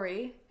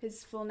Corey,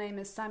 his full name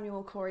is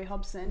Samuel Corey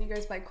Hobson. He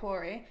goes by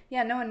Corey.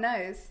 Yeah, no one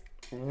knows.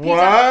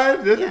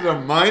 what? This is a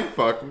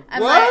mindfuck.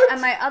 And What?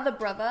 my other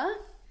brother,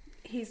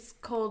 he's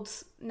called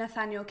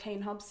Nathaniel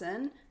Kane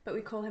Hobson, but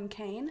we call him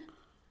Kane.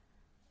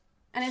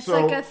 And it's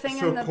like a thing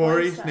in the So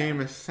Corey's boys' side. name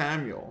is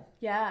Samuel.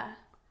 Yeah.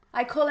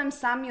 I call him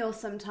Samuel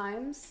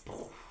sometimes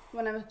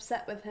when I'm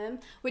upset with him,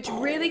 which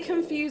really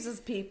confuses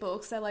people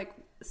because they're like,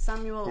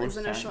 Samuel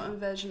isn't a shortened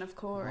version of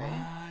Corey.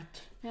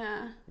 What?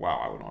 Yeah.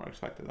 Wow, I would not have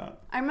expected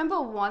that. I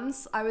remember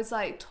once I was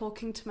like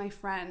talking to my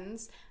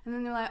friends, and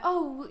then they're like,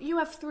 "Oh, you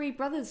have 3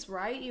 brothers,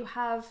 right? You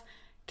have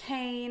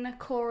Cain,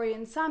 Corey,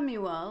 and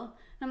Samuel."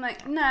 And I'm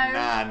like, "No,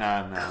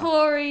 Nah.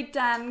 Corey,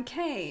 Dan,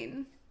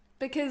 Cain,"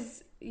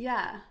 because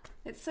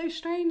it's so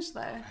strange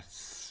though. That's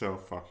so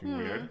fucking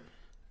weird.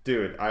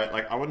 Dude,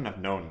 I wouldn't have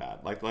known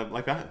that. Like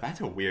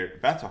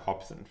that's a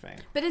Hobson thing.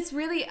 But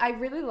I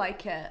really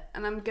like it,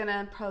 and I'm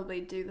gonna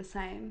probably do the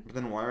same. But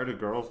then why are the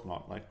girls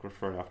not like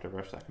referred after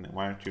their second name?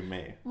 Why aren't you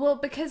May? Well,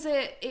 because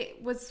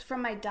it was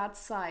from my dad's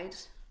side.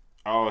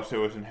 Oh, so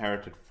it was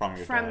inherited from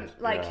your dad.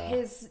 From like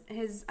his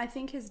I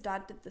think his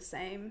dad did the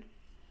same.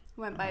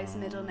 Went by his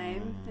middle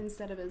name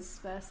instead of his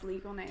first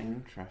legal name.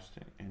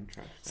 Interesting.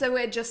 So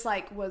it just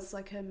like was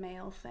like a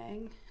male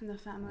thing in the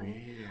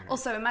family. Weird.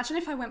 Also, imagine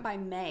if I went by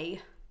May.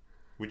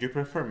 Would you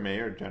prefer May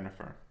or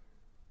Jennifer?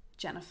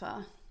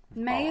 Jennifer.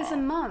 May is a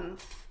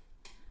month.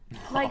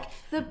 Like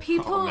the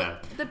people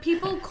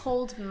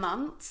called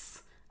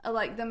months are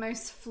like the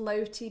most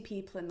floaty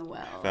people in the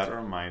world. That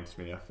reminds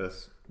me of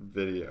this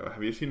video.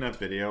 Have you seen that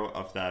video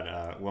of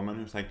that woman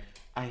who's like,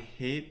 I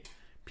hate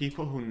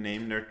people who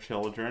name their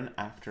children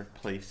after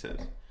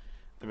places?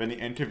 And then the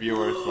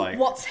interviewer's like,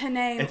 what's her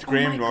name? It's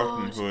Graham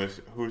Norton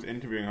who's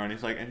interviewing her, and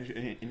he's like,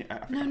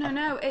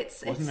 No.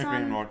 Wasn't it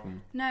Graham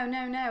Norton?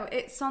 No.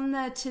 It's on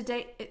the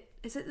Today.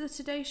 Is it the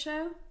Today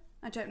Show?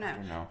 I don't know.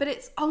 But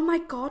it's, oh my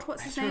god,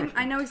 what's his name?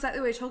 I know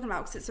exactly what you're talking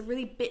about because it's a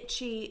really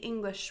bitchy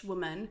English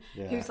woman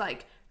who's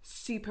like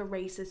super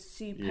racist,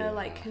 super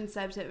like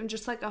conservative, and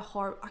just like a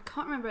horror. I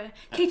can't remember.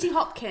 Katie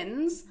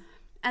Hopkins,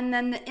 and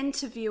then the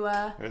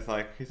interviewer. He's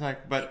like,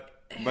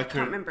 but I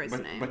can't remember his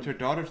name. But your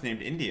daughter's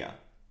named India.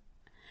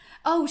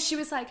 Oh, she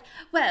was like,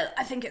 well,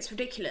 I think it's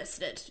ridiculous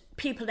that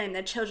people name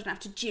their children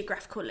after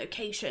geographical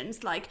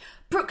locations like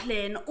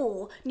Brooklyn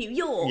or New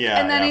York. Yeah,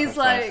 and then he's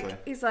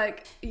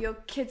like, your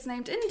kid's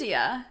named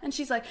India, and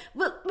she's like,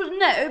 well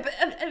no, but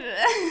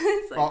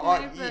it's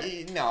like,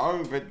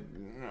 no, but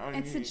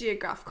it's a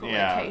geographical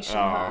location.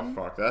 Oh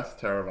fuck, that's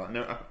terrible.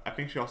 No, I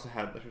think she also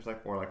had, she was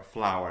like, or like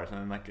flowers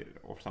and then like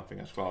or something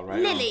as well,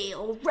 right? Lily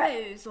or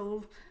rose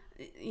or.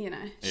 You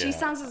know, she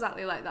sounds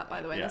exactly like that,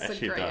 by the way. That's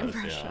a great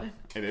impression.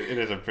 Yeah. It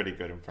is a pretty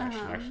good impression,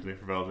 actually,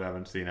 for those who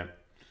haven't seen it.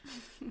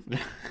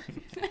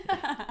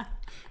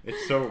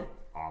 It's so...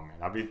 Oh,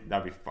 man,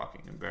 that'd be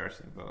fucking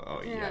embarrassing, but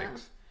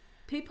yikes.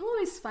 People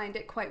always find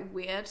it quite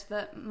weird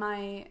that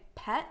my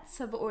pets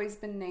have always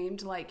been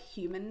named, like,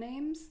 human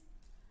names.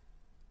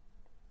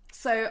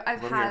 So What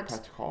are your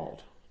pets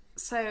called?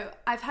 So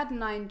I've had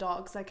 9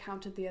 dogs. I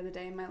counted the other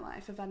day in my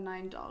life. I've had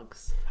 9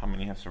 dogs. How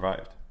many have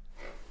survived?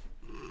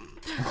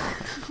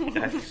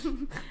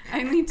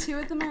 Only 2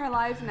 of them are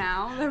alive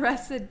now. The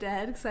rest are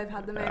dead because I've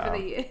had them over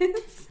the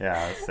years.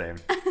 Yeah, same.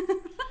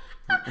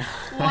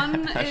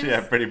 One actually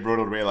a pretty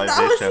brutal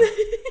realization.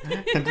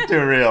 It's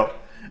too real.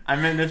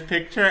 I'm in this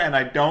picture and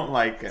I don't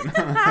like it.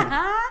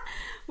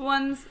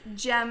 One's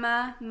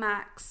Gemma,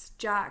 Max,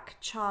 Jack,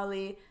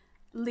 Charlie,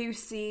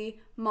 Lucy,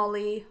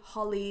 Molly,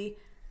 Holly,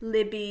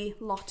 Libby,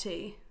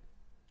 Lottie.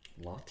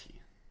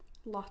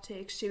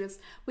 Lottie, she was.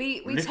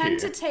 We tend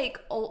to take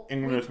all.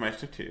 England is my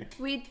city.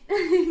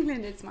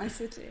 England is my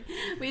city.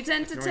 We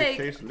tend to take.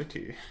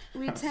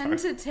 We tend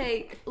to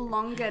take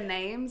longer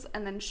names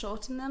and then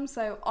shorten them.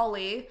 So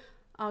Ollie,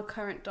 our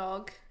current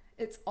dog,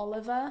 it's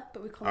Oliver,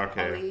 but we call her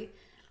Ollie.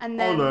 And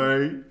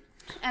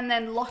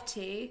then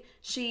Lottie,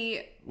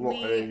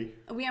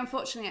 we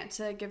unfortunately had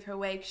to give her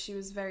away because she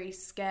was very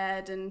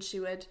scared and she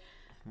would.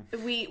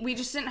 We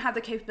just didn't have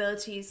the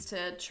capabilities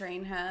to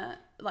train her,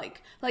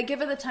 like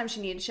give her the time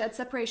she needed. She had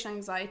separation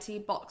anxiety.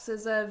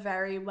 Boxers are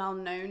very well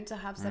known to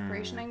have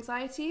separation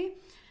anxiety.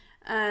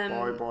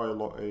 Bye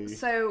Lottie.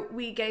 So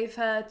we gave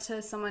her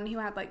to someone who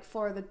had like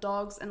 4 other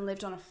dogs and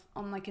lived on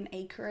like an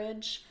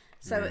acreage.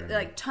 So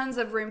like tons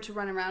of room to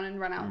run around and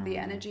run out the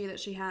energy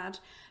that she had.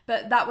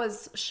 But that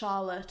was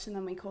Charlotte, and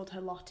then we called her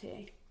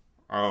Lottie.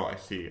 Oh, I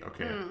see.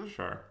 Okay,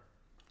 sure.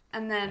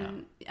 And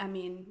then,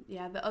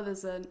 the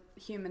others are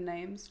human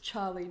names.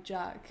 Charlie,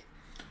 Jack,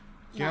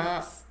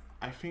 Max,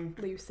 I think...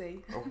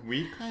 Lucy.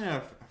 We kind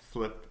of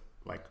flip-flop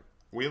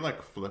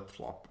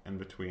in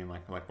between,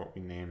 like what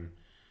we name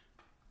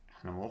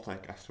animals,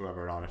 like, as to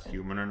whether or not it's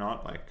human or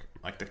not. Like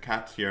the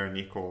cats here,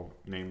 Nico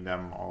named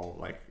them all,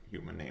 like,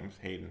 human names.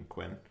 Hayden,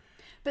 Quinn.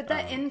 But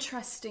they're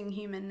interesting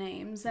human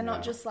names. They're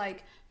not just,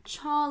 like,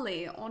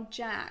 Charlie or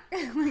Jack.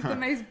 Like, the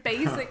most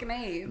basic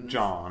names.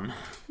 John.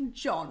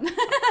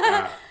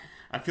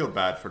 I feel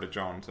bad for the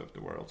Johns of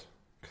the world.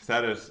 Because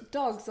that is...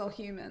 Dogs or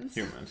humans?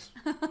 Humans.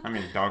 I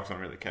mean, dogs don't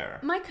really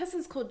care. My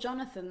cousin's called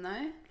Jonathan,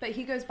 though. But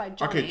he goes by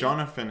Johnny. Okay,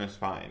 Jonathan is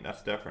fine.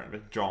 That's different.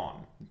 But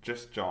John.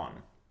 Just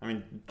John. I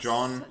mean,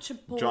 John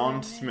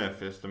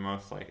Smith is the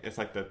most, like... It's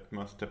like the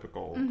most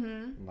typical,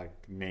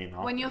 like, name.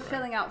 When you're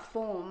filling out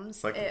forms...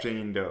 It's like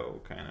Jane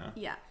Doe, kind of.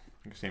 Yeah.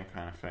 Like the same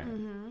kind of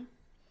thing.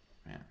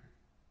 Man.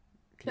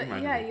 But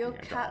yeah, your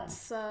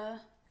cat's...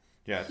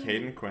 Yeah, it's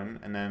Hayden,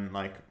 Quinn. And then,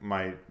 like,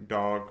 my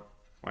dog...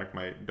 Like,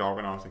 my dog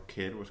when I was a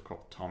kid was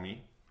called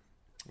Tommy.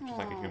 which is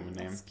like a human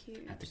name.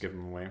 Cute. I had to give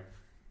him away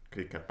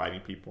because he kept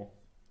biting people.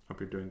 Hope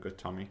you're doing good,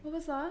 Tommy. What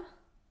was that?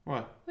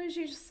 What? What did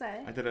you just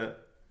say? I did it.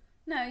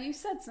 No, you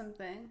said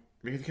something.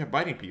 Because he kept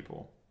biting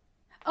people.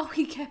 Oh,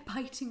 he kept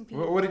biting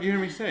people. What did you hear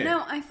me say?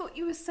 No, I thought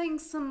you were saying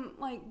some,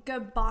 like,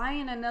 goodbye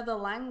in another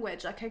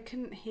language. Like, I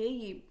couldn't hear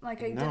you.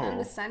 Like, I didn't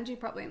understand you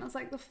properly. And I was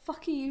like, the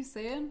fuck are you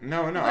saying?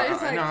 No. I just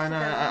said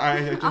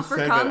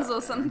Afrikaans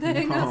or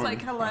something. No, I was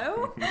like,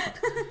 hello?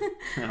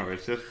 No,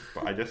 it's just,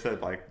 I just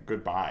said, like,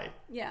 goodbye.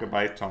 Yeah.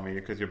 Goodbye, Tommy,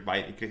 because you're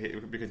biting,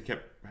 because he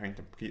kept having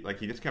to,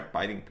 he just kept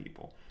biting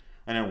people.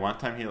 And then one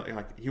time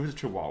he was a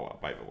Chihuahua,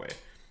 by the way.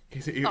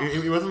 He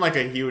wasn't like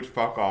a huge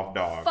fuck off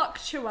dog. Fuck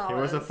Chihuahuas. He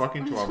was a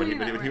fucking Chihuahua,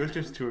 but he was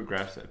just too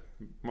aggressive.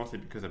 Mostly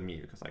because of me,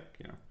 because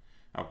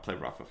I would play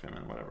rough with him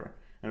and whatever.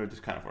 And it was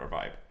just kind of our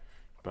vibe.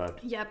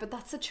 But yeah, but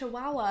that's a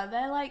Chihuahua.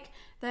 They're like,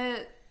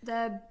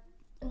 they're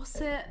what's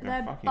it?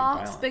 Their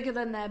bark's violent. bigger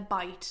than their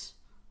bite.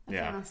 I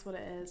think that's what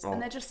it is. Well,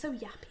 and they're just so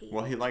yappy.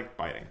 Well, he liked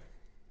biting.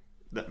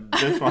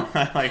 This one,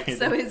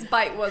 so his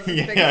bite was as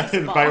big yeah, as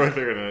his bite was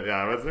bigger than it.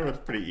 Yeah, it was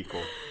pretty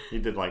equal. He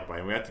did like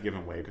biting. We had to give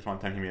him away because one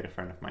time he made a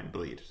friend of mine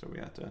bleed, so we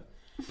had to.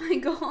 Oh my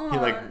god! He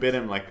like bit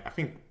him I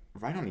think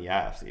right on the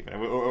ass even. It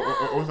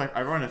was like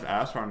either on his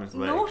ass or on his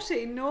leg.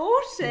 Naughty.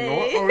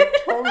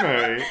 Tommy!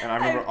 And I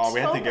remember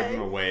we had to give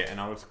him away, and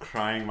I was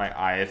crying my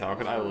eyes out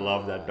because I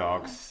love that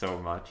dog so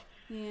much.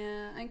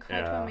 Yeah, I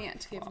cried when we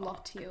had to give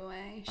Lottie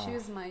away. She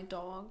was my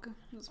dog.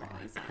 It was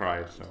really sad. I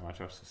cried so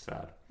much. I was so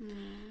sad.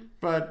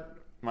 But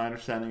my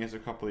understanding is a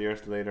couple of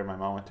years later, my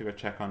mom went to go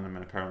check on him,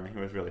 and apparently he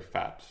was really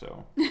fat.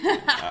 So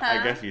I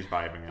guess he's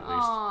vibing at least.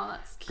 Oh,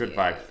 that's cute. Good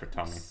vibes for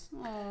Tommy.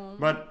 Aww.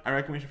 But I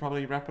reckon we should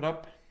probably wrap it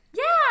up.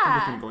 Yeah.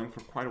 We've been going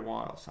for quite a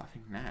while, so I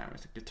think now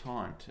is a good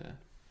time to.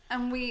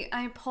 And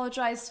I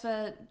apologise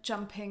for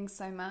jumping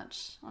so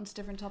much onto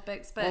different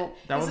topics, but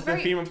that was the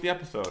theme of the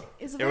episode.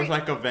 It was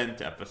like a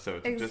vent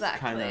episode to just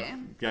kind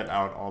of get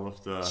out all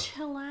of the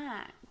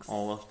chillax,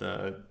 all of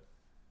the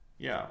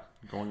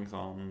goings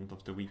on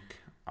of the week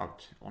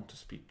out onto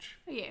speech.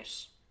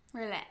 Yes,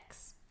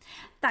 relax.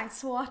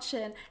 Thanks for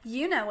watching.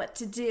 You know what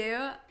to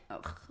do.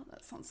 Oh,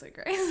 that sounds so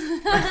great.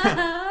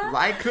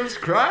 Like,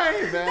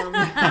 subscribe, and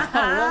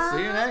we'll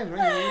see you next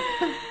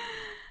week.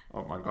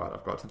 Oh my god,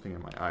 I've got something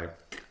in my eye.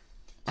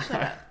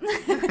 Shut up.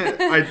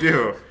 I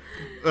do.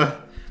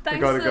 Thanks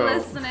for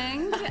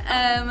listening.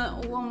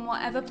 On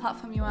whatever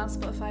platform you are,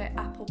 Spotify,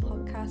 Apple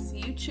Podcasts,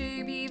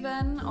 YouTube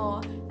even,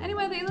 or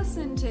anywhere that you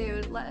listen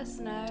to, let us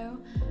know.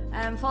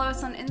 Follow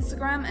us on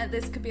Instagram at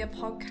This Could Be a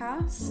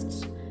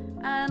Podcast.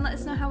 And let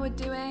us know how we're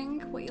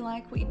doing, what you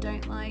like, what you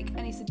don't like,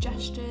 any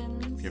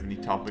suggestions. If you have any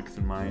topics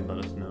in mind,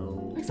 let us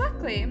know.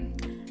 Exactly.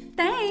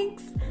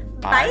 Thanks.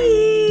 Bye.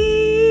 Bye.